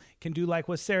you can do like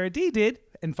what Sarah D did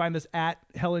and find us at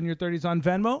Hell in Your 30s on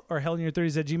Venmo or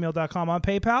hellinyour30s@gmail.com on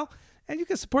PayPal. And you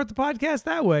can support the podcast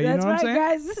that way. That's you know what I'm saying?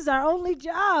 guys. This is our only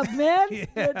job, man. Yeah.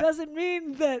 It doesn't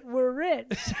mean that we're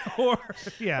rich or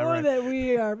or that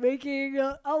we are making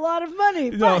a lot of money.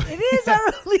 No. But it is our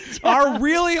only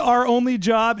job. Our only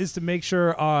job is to make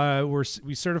sure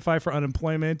we certify for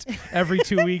unemployment every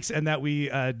 2 weeks, and that we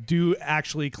do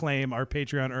actually claim our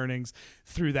Patreon earnings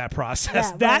through that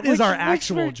process. Yeah, that is our which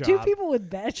actual for job. Two people with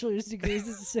bachelor's degrees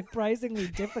is surprisingly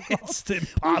difficult. It's We're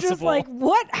impossible. just like,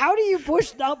 what? How do you push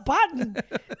the button?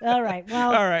 All right.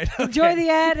 Well, All right, okay. enjoy the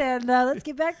ad, and let's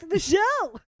get back to the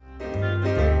show.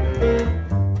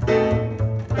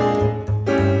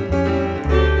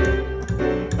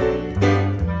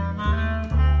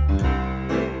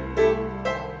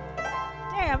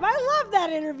 Damn, I love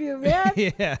that interview, man.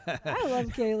 Yeah. I love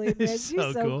Kaylee, man. It's She's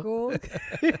so so cool.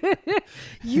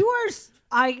 You are.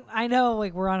 I know,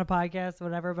 like, we're on a podcast, or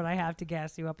whatever, but I have to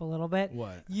gas you up a little bit.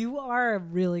 What? You are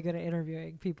really good at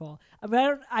interviewing people. I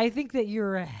mean, I think that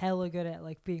you're hella good at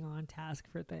like being on task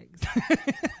for things.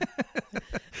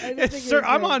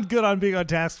 I'm good on being on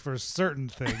task for certain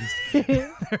things.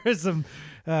 There's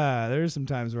some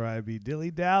times where I'd be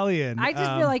dilly dallying. I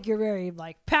just feel like you're very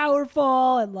like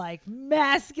powerful and like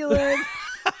masculine.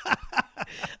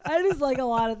 I just like a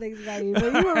lot of things about you, but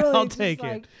you were really I'll just take it.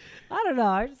 like, I don't know.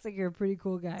 I just think you're a pretty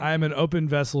cool guy. I'm an open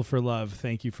vessel for love.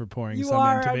 Thank you for pouring You some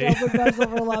are into an me. open vessel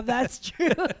for love. That's true.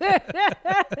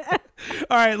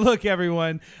 All right, look,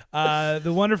 everyone.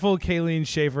 The wonderful Kayleen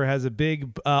Schaefer has a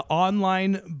big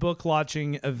online book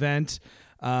launching event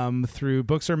through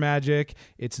Books Are Magic.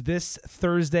 It's this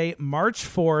Thursday, March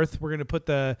 4th. We're going to put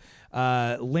the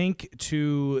link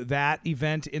to that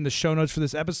event in the show notes for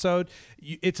this episode.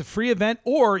 It's a free event,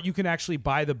 or you can actually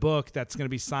buy the book that's going to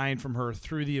be signed from her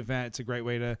through the event. It's a great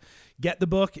way to get the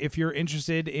book if you're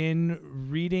interested in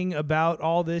reading about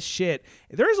all this shit.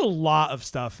 There's a lot of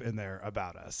stuff in there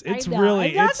about us. It's I know. really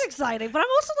And that's exciting, but I'm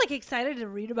also like excited to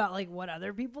read about like what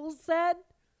other people said.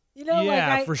 You know, Yeah,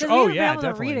 like for sure. 'cause we Oh, haven't been yeah, able to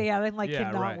read definitely. it yet. I like Yeah,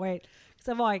 cannot right. wait because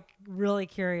I'm like really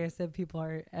curious if people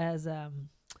are as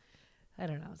I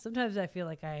don't know. Sometimes I feel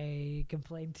like I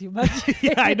complain too much.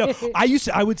 Yeah, I know.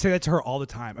 I would say that to her all the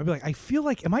time. I'd be like, I feel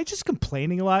like, am I just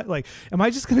complaining a lot? Like, am I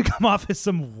just going to come off as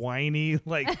some whiny,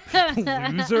 like,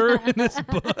 loser in this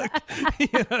book?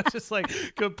 Just like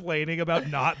complaining about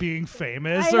not being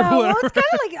famous I or know. Well, whatever. it's kind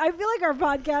of like I feel like our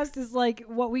podcast is like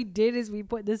what we did is we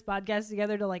put this podcast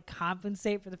together to like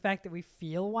compensate for the fact that we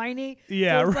feel whiny.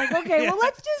 Yeah, so it's right. like, okay, Yeah. well,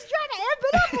 let's just try to amp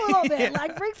it up a little bit,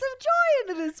 like bring some joy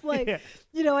into this place. Yeah.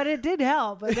 You know, and it did help.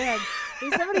 But then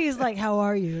if somebody is like, "How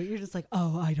are you?" You're just like,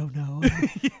 "Oh, I don't know.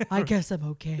 I guess I'm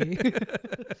okay."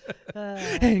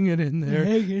 Hanging in there.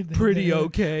 Hanging in Pretty there.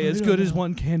 okay. I As don't good as know.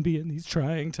 one can be in these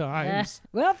trying times.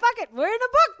 Well, fuck it. We're in a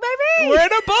book, baby. We're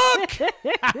in a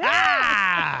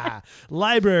book.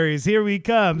 Libraries, here we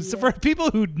come. So for people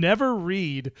who never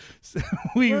read,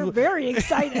 We're very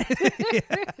excited.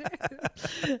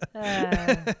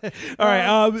 All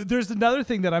right. There's another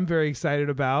thing that I'm very excited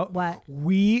about. What?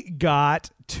 We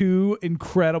got 2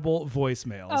 incredible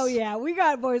voicemails. Oh yeah, we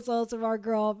got voice notes from our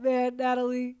girl, man.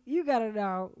 Natalie, you gotta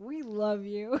know, we love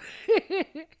you.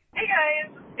 Hey guys,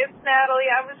 it's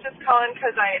Natalie. I was just calling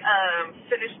because I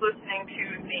finished listening to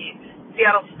the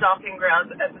Seattle Stomping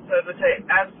Grounds episode, which I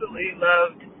absolutely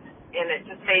loved, and it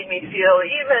just made me feel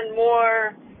even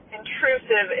more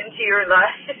intrusive into your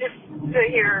life to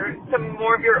hear some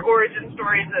more of your origin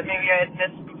stories that maybe I had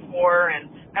missed before. And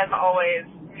as always,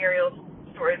 Muriel's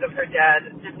stories of her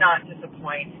dad did not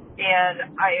disappoint.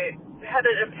 And I had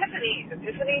an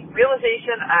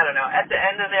realization, I don't know, at the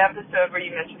end of the episode where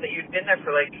you mentioned that you'd been there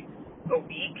for like a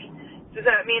week. Does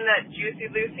that mean that Juicy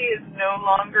Lucy is no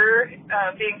longer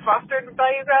being fostered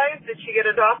by you guys? Did she get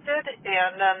adopted?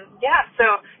 And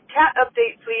so cat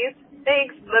update, please.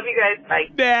 Thanks. Love you guys. Bye.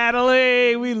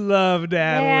 Natalie, we love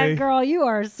Natalie. Man, girl, you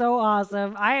are so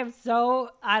awesome. I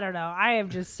am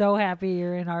just so happy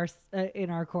you're in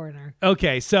our corner.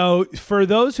 Okay, so for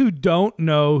those who don't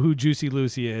know who Juicy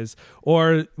Lucy is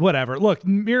or whatever, look,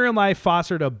 Miriam and I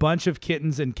fostered a bunch of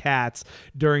kittens and cats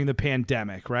during the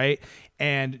pandemic, right?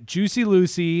 And Juicy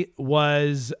Lucy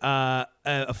was a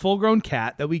full-grown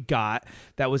cat that we got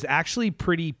that was actually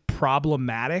pretty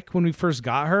problematic when we first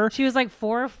got her. She was like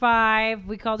 4 or 5.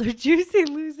 We called her Juicy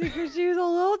Lucy because she was a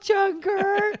little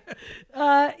chunker.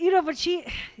 But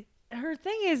her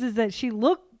thing is that she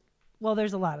looked, well,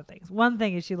 there's a lot of things. One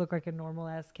thing is she looked like a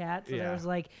normal-ass cat. So there was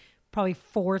like probably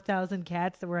 4,000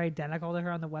 cats that were identical to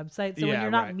her on the website. So when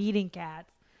you're not meeting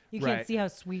cats, you can't see how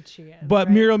sweet she is.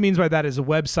 But Muriel means by that is a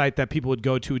website that people would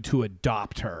go to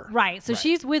adopt her. Right. So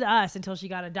she's with us until she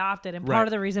got adopted. And part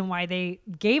of the reason why they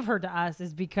gave her to us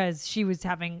is because she was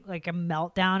having like a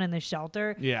meltdown in the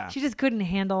shelter. Yeah. She just couldn't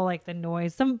handle like the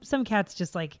noise. Some cats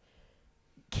just like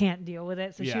can't deal with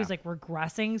it. So she was like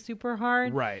regressing super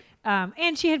hard. Right.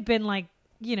 And she had been like,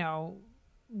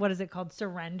 what is it called?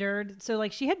 Surrendered. So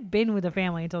like she had been with a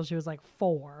family until she was like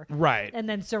 4. Right. And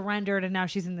then surrendered. And now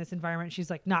she's in this environment. She's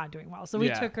like not doing well. So we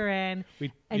took her in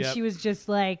and she was just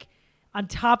like on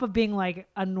top of being like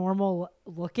a normal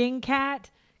looking cat.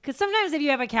 Cause sometimes if you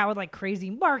have a cat with like crazy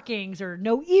markings or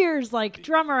no ears, like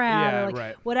Drummer had or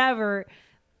like whatever,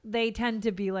 they tend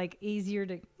to be like easier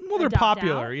to they're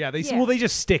popular. out. Yeah. They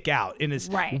just stick out in this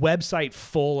website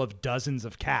full of dozens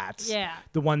of cats. Yeah.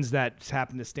 The ones that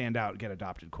happen to stand out get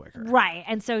adopted quicker. Right.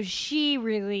 And so she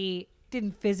really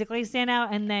didn't physically stand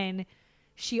out. And then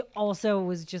she also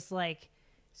was just like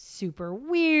super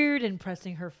weird and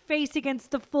pressing her face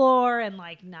against the floor and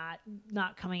like not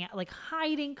coming out, like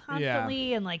hiding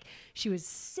constantly. And like she was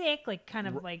sick, like kind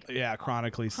of like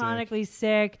chronically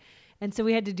sick. And so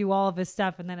we had to do all of this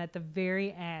stuff. And then at the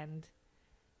very end,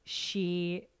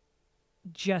 she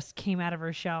just came out of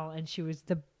her shell and she was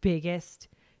the biggest,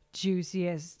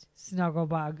 juiciest snuggle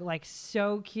bug. Like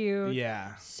so cute.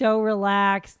 Yeah. So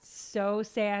relaxed, so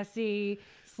sassy,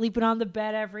 sleeping on the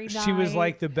bed every night. She was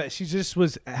like the best. She just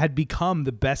had become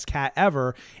the best cat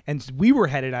ever. And we were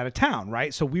headed out of town,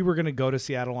 right? So we were going to go to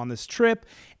Seattle on this trip.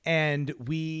 And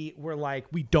we were like,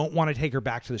 we don't want to take her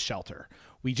back to the shelter.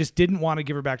 We just didn't want to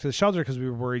give her back to the shelter because we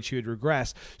were worried she would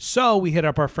regress. So we hit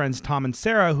up our friends Tom and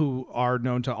Sarah, who are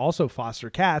known to also foster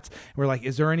cats. And we're like,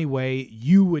 is there any way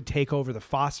you would take over the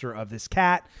foster of this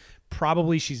cat?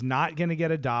 Probably she's not going to get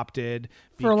adopted.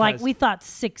 For like, we thought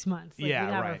 6 months. Like, we'd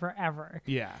have her forever.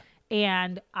 Yeah.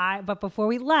 But before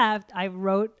we left, I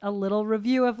wrote a little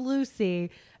review of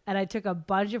Lucy. And I took a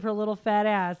bunch of her little fat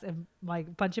ass and like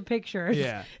a bunch of pictures.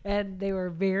 Yeah. And they were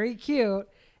very cute.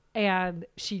 And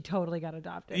she totally got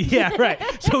adopted. Yeah, right.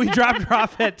 So we dropped her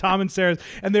off at Tom and Sarah's,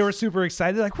 and they were super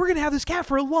excited. Like, we're going to have this cat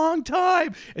for a long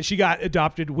time. And she got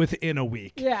adopted within a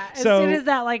week. Yeah, as soon as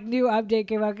that like new update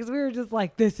came out, because we were just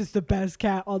like, this is the best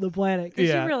cat on the planet. Because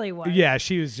she really was. Yeah,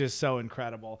 she was just so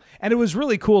incredible. And it was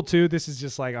really cool, too. This is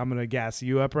just like, I'm going to gas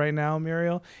you up right now,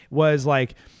 Muriel. Was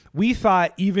like, we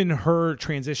thought even her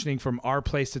transitioning from our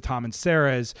place to Tom and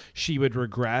Sarah's, she would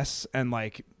regress and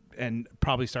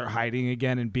probably start hiding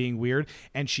again and being weird.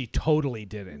 And she totally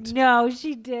didn't. No,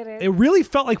 she didn't. It really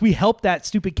felt like we helped that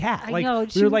stupid cat. I know.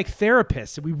 We were like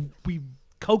therapists. We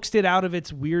coaxed it out of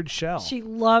its weird shell. She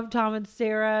loved Tom and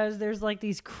Sarah's. There's like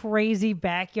these crazy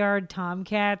backyard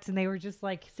tomcats, and they were just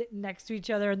like sitting next to each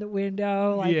other in the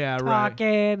window, like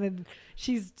talking. And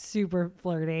she's super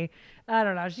flirty. I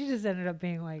don't know. She just ended up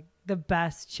being like the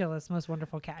best, chillest, most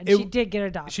wonderful cat. And she did get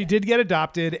adopted. She did get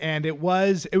adopted, and that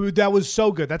was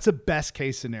so good. That's the best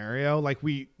case scenario. Like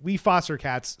we foster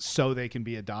cats so they can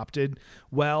be adopted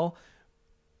well.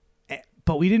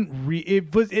 But we didn't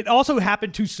it also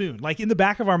happened too soon. Like in the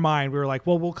back of our mind, we were like,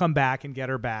 well, we'll come back and get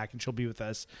her back and she'll be with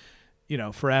us,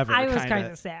 forever. I was kind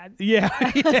of sad. Yeah.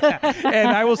 And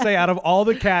I will say, out of all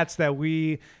the cats that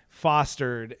we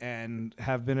fostered and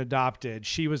have been adopted,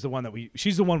 she's the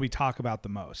one we talk about the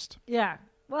most. Yeah.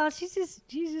 Well, she's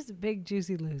just a big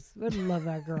juicy loose. I love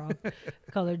that girl.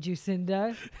 Call her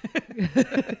Jucinda.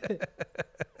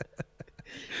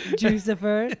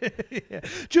 Jucifer. Yeah.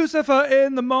 Jucifer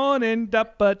in the morning.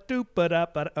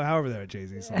 However that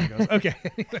Jay-Z song goes. Okay.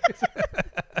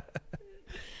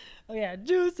 Oh yeah,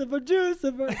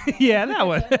 Jucifer. Yeah, that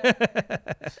one.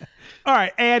 All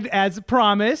right, and as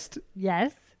promised,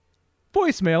 yes,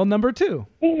 voicemail number 2.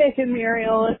 Hey, Nick and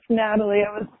Muriel, it's Natalie.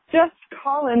 I was just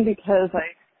calling because I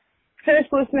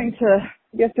finished listening to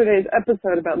yesterday's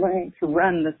episode about learning to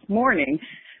run this morning,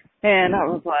 and I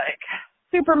was like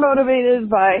super motivated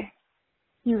by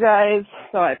you guys.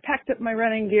 So I packed up my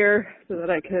running gear so that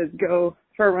I could go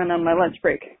for a run on my lunch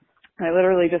break. I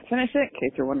literally just finished it, in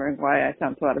case you're wondering why I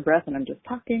sound so out of breath and I'm just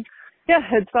talking. Yeah,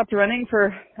 I had stopped running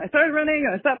I started running,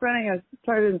 I stopped running, I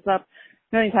started and stopped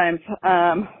many times.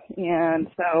 And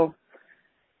so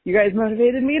you guys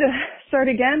motivated me to start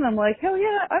again. I'm like, hell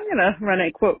yeah, I'm going to run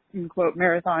a quote unquote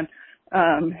marathon,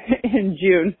 in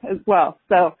June as well.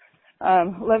 So,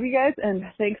 love you guys and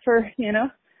thanks for,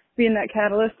 being that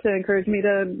catalyst to encourage me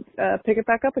to pick it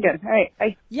back up again. All right,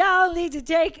 bye. Y'all need to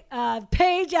take a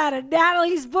page out of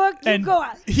Natalie's book. And Go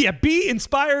out. yeah, be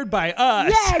inspired by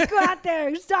us. Yeah, go out there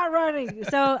and start running.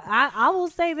 So I will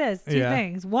say this, two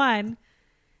things. One,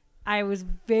 I was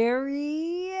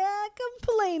very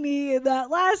complainy in that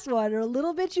last one, or a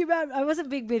little bitchy about. I wasn't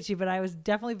big bitchy, but I was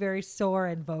definitely very sore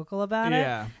and vocal about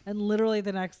it. And literally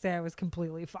the next day, I was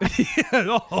completely fine.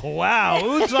 Oh wow,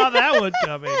 who saw that one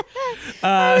coming?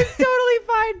 I was totally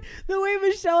fine. The way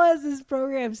Michelle has this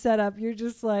program set up,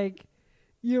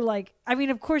 you're like, I mean,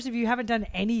 of course, if you haven't done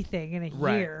anything in a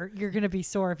year, you're going to be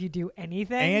sore if you do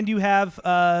anything. And you have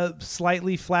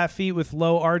slightly flat feet with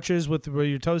low arches with where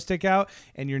your toes stick out,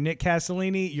 and your Nick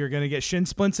Castellini, you're going to get shin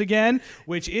splints again,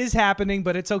 which is happening,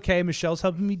 but it's okay. Michelle's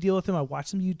helping me deal with them. I watched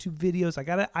some YouTube videos. I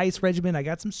got an ice regimen. I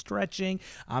got some stretching.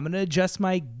 I'm going to adjust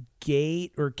my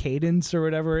gait or cadence or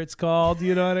whatever it's called.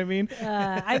 You know what I mean?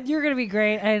 You're going to be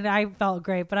great, and I felt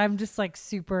great, but I'm just like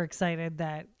super excited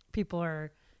that people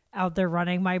are out there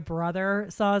running. My brother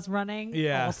saw us running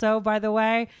also, by the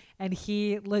way, and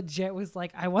he legit was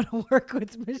like, I want to work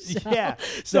with Michelle. Yeah.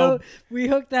 So we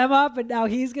hooked them up, and now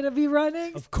he's going to be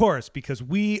running. Of course, because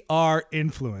we are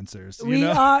influencers. We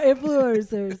are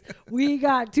influencers. We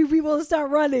got 2 people to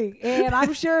start running, and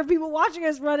I'm sure people watching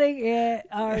us running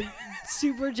are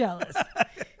super jealous.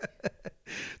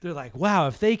 They're like, wow,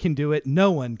 if they can do it,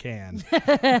 no one can.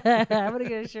 I'm going to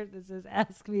get a shirt that says,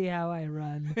 ask me how I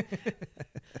run.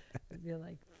 It'd be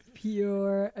like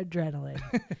pure adrenaline.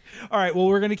 All right, well,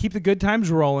 we're going to keep the good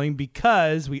times rolling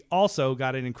because we also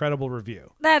got an incredible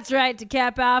review. That's right. To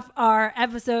cap off our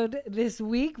episode this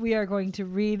week, we are going to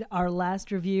read our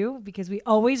last review because we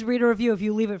always read a review if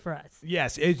you leave it for us.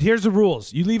 Yes, here's the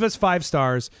rules. You leave us 5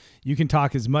 stars. You can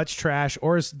talk as much trash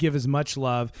or give as much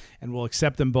love, and we'll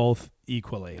accept them both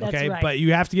equally. That's okay, right. But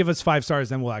you have to give us 5 stars,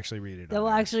 then we'll actually read it. Then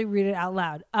we'll actually read it out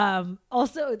loud.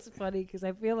 Also, it's funny because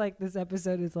I feel like this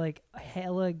episode is like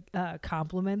hella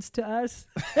compliments to us.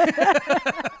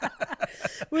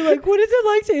 We're like, what is it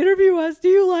like to interview us? Do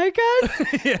you like us?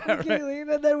 Yeah,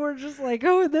 Kayleen, and then we're just like,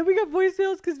 oh, and then we got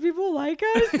voicemails because people like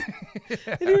us.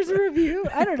 And here's a review.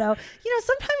 I don't know.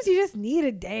 Sometimes you just need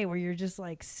a day where you're just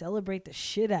like celebrate the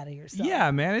shit out of yourself. Yeah,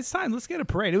 man, it's time. Let's get a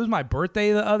parade. It was my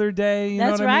birthday the other day. You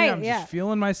know what I mean? I'm just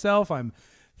feeling myself. I'm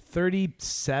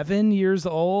 37 years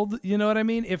old. You know what I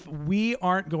mean? If we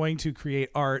aren't going to create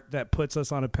art that puts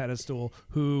us on a pedestal,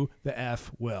 who the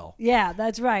F will? Yeah,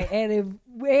 that's right. And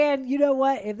you know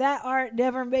what? If that art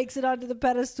never makes it onto the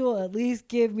pedestal, at least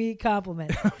give me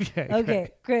compliments.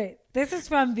 Okay, great. This is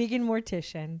from Vegan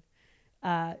Mortician.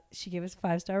 She gave us a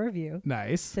 5-star review.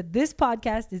 Nice. Said, this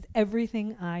podcast is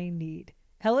everything I need.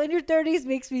 Hella in Your 30s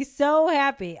makes me so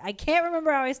happy. I can't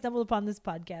remember how I stumbled upon this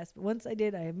podcast, but once I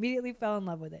did, I immediately fell in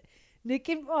love with it. Nick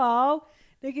and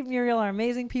Muriel are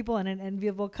amazing people and an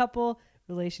enviable couple.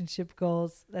 Relationship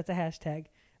goals. That's a hashtag.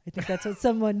 I think that's what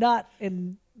someone not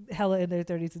in hella in their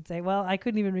 30s would say. Well, I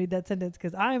couldn't even read that sentence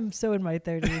because I'm so in my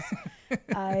 30s.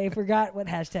 I forgot what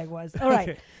hashtag was. All right.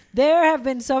 Okay. There have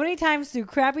been so many times through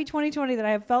crappy 2020 that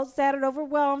I have felt sad and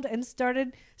overwhelmed, and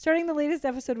starting the latest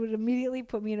episode would immediately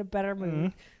put me in a better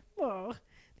mood. Oh,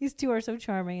 these two are so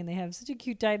charming, and they have such a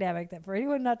cute dynamic that for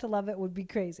anyone not to love it would be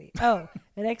crazy. Oh,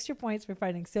 and extra points for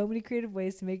finding so many creative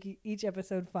ways to make each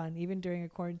episode fun, even during a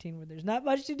quarantine where there's not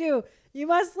much to do. You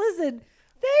must listen.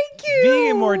 Thank you.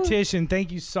 Vegan Mortician,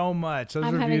 thank you so much. Those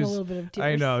I'm reviews, having a little bit of tears.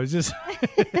 I know. It's just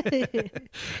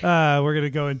we're going to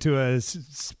go into a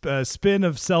spin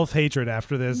of self-hatred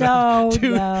after this. No.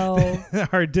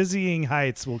 Our dizzying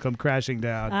heights will come crashing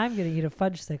down. I'm going to eat a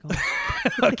fudge sickle.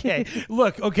 Okay.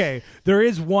 Look, okay. There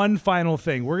is one final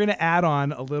thing. We're going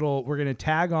to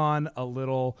tag on a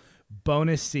little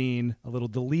bonus scene, a little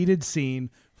deleted scene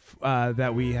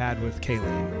that we had with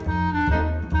Kayleen.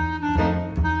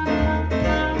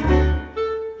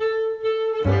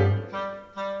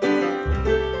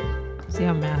 See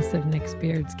how massive Nick's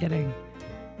beard's getting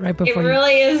right before. It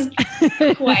really is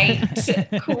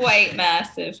quite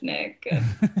massive, Nick.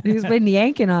 He's been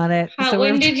yanking on it.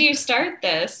 When did you start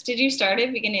this? Did you start at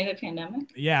the beginning of the pandemic?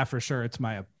 Yeah, for sure. It's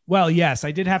yes,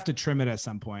 I did have to trim it at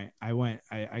some point.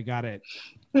 I got it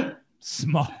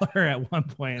smaller at one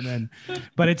point, and then,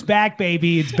 but it's back,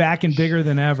 baby. It's back and bigger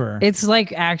than ever. It's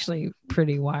like actually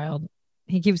pretty wild.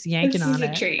 He keeps yanking on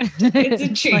it. It's a treat. It's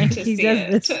a treat Like, to he see does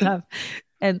it. this stuff.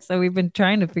 And so we've been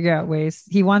trying to figure out ways.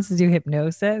 He wants to do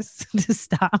hypnosis to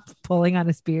stop pulling on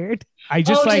his beard. I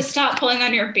just like, to stop pulling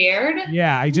on your beard?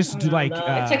 yeah, I just do like,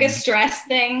 it's like a stress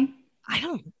thing.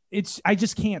 I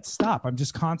just can't stop. I'm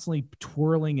just constantly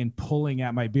twirling and pulling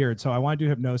at my beard. So I want to do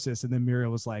hypnosis. And then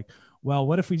Muriel was like, well,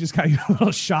 what if we just got you a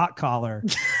little shock collar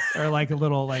or like a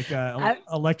little like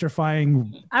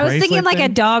electrifying. I was thinking like a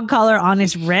dog collar on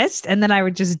his wrist, and then I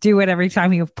would just do it every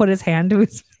time he would put his hand to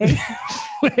his face.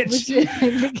 Which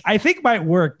I think might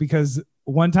work, because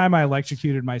one time I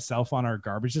electrocuted myself on our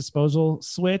garbage disposal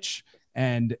switch,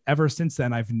 and ever since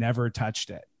then I've never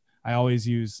touched it. I always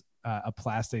use a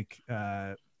plastic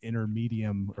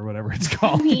intermedium or whatever it's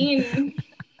called. I mean,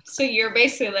 so you're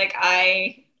basically like,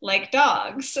 I like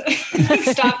dogs.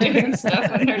 Stop doing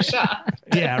stuff when they're shocked.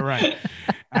 Yeah, right.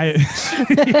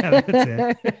 Yeah, that's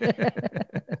it.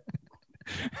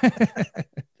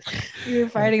 You were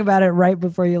fighting about it right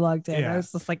before you logged in. Yeah. I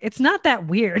was just like, it's not that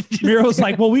weird. Muriel's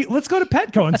like, well, let's go to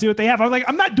Petco and see what they have. I'm like,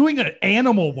 I'm not doing an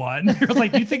animal one. Muriel's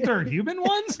like, do you think there are human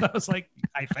ones? I was like,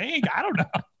 I don't know.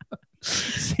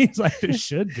 Seems like there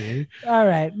should be. All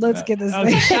right, let's get this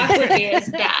thing. Chocolate is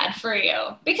bad for you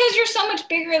because you're so much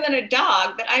bigger than a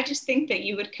dog that I just think that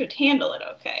you could handle it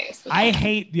okay.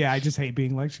 I just hate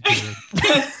being electrocuted.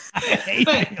 I hate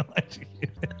being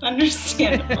electrocuted.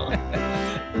 Understandable.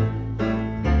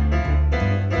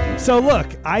 So look,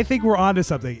 I think we're onto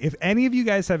something. If any of you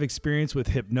guys have experience with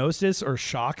hypnosis or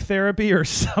shock therapy or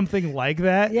something like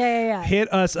that, yeah,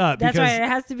 hit us up. That's right. It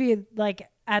has to be like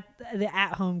at the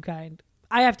at-home kind.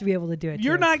 I have to be able to do it.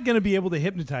 You're too. not going to be able to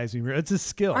hypnotize me. It's a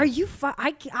skill. Are you?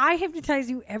 I hypnotize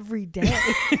you every day.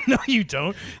 No, you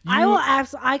don't.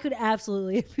 I could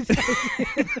absolutely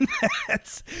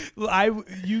hypnotize you.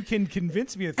 You can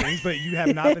convince me of things, but you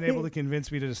have not been able to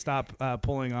convince me to stop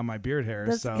pulling on my beard hair.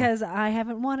 That's because I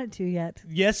haven't wanted to yet.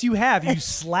 Yes, you have. You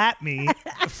slap me.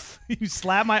 You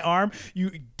slap my arm.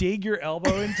 You dig your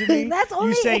elbow into me.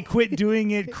 You say, quit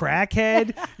doing it,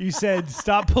 crackhead. You said,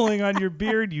 stop pulling on your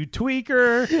beard, you tweaker.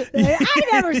 I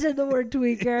never said the word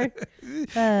tweaker.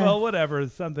 Well, whatever.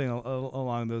 Something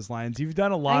along those lines. You've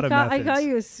done a lot of methods. I call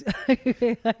you,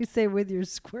 I say with your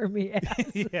squirmy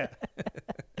ass. Yeah.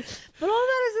 But all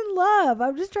that is in love.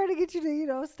 I'm just trying to get you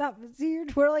to, stop. See, you're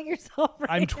twirling yourself right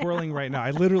I'm twirling right now.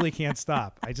 I literally can't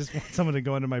stop. I just want someone to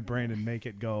go into my brain and make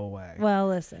it go away. Well,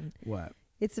 listen. What?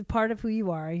 It's a part of who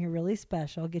you are, and you're really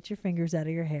special. Get your fingers out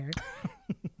of your hair.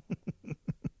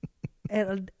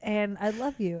 And I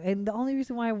love you. And the only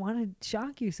reason why I want to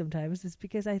shock you sometimes is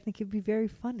because I think it'd be very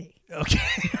funny. Okay.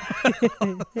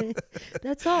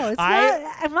 That's all.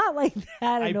 I'm not like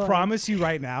that. I promise you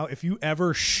right now, if you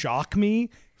ever shock me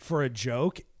for a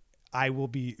joke, I will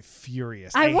be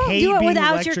furious. I won't hate do it being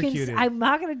without your electrocuted. consent. I'm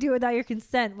not going to do it without your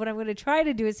consent. What I'm going to try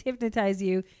to do is hypnotize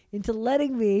you into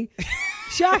letting me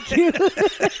shock you.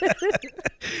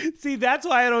 See, that's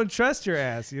why I don't trust your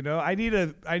ass. I need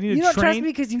a You don't trust me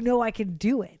because you know I can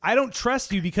do it. I don't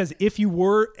trust you because if you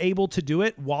were able to do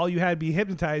it while you had me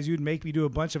hypnotized, you'd make me do a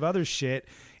bunch of other shit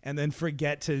and then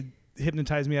forget to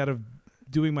hypnotize me out of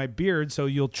doing my beard. So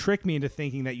you'll trick me into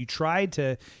thinking that you tried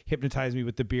to hypnotize me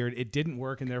with the beard. It didn't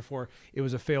work, and therefore it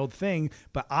was a failed thing.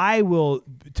 But I will,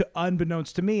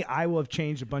 unbeknownst to me, I will have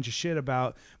changed a bunch of shit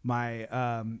about my,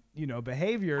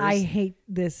 behaviors. I hate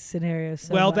this scenario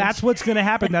so Well, much. that's what's going to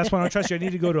happen. That's why I don't trust you. I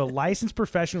need to go to a licensed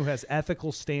professional who has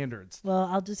ethical standards. Well,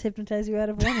 I'll just hypnotize you out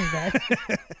of wanting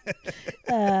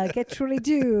that. Catch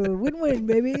 22. Win-win,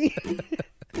 baby.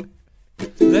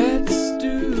 Let's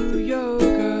do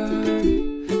yoga.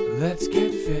 Let's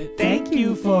get fit. Thank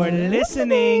you for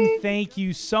listening. Thank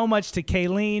you so much to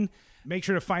Kayleen. Make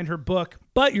sure to find her book,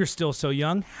 But You're Still So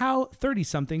Young, How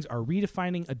 30-somethings Are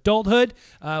Redefining Adulthood,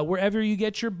 wherever you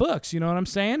get your books. You know what I'm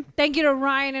saying? Thank you to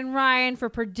Ryan and Ryan for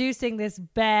producing this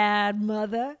bad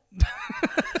mother.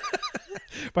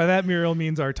 By that, Muriel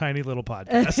means our tiny little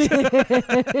podcast.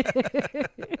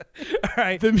 All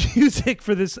right. The music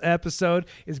for this episode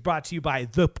is brought to you by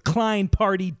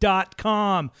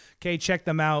thekleinparty.com. Okay, check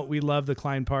them out. We love the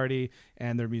Klein Party,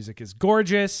 and their music is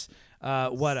gorgeous.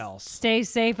 What else? Stay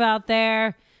safe out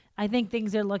there. I think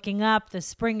things are looking up. The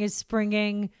spring is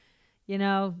springing.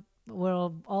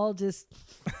 We'll all just...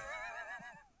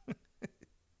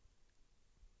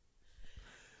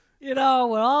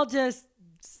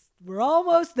 we're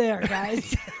almost there,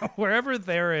 guys. Wherever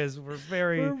there is, we're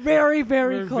very, very,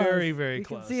 very close. Very, very you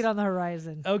close. You can see it on the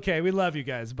horizon. Okay, we love you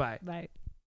guys. Bye. Bye.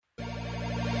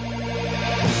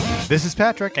 This is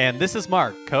Patrick. And this is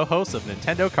Mark, co-host of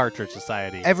Nintendo Cartridge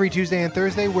Society. Every Tuesday and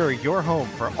Thursday, we're your home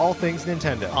for all things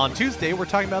Nintendo. On Tuesday, we're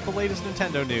talking about the latest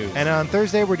Nintendo news. And on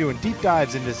Thursday, we're doing deep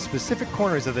dives into specific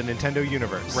corners of the Nintendo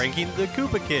universe. Ranking the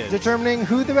Koopa Kids. Determining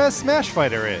who the best Smash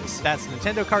fighter is. That's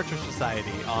Nintendo Cartridge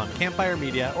Society on Campfire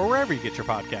Media or wherever you get your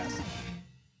podcasts.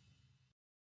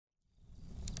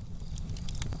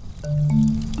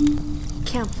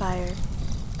 Campfire.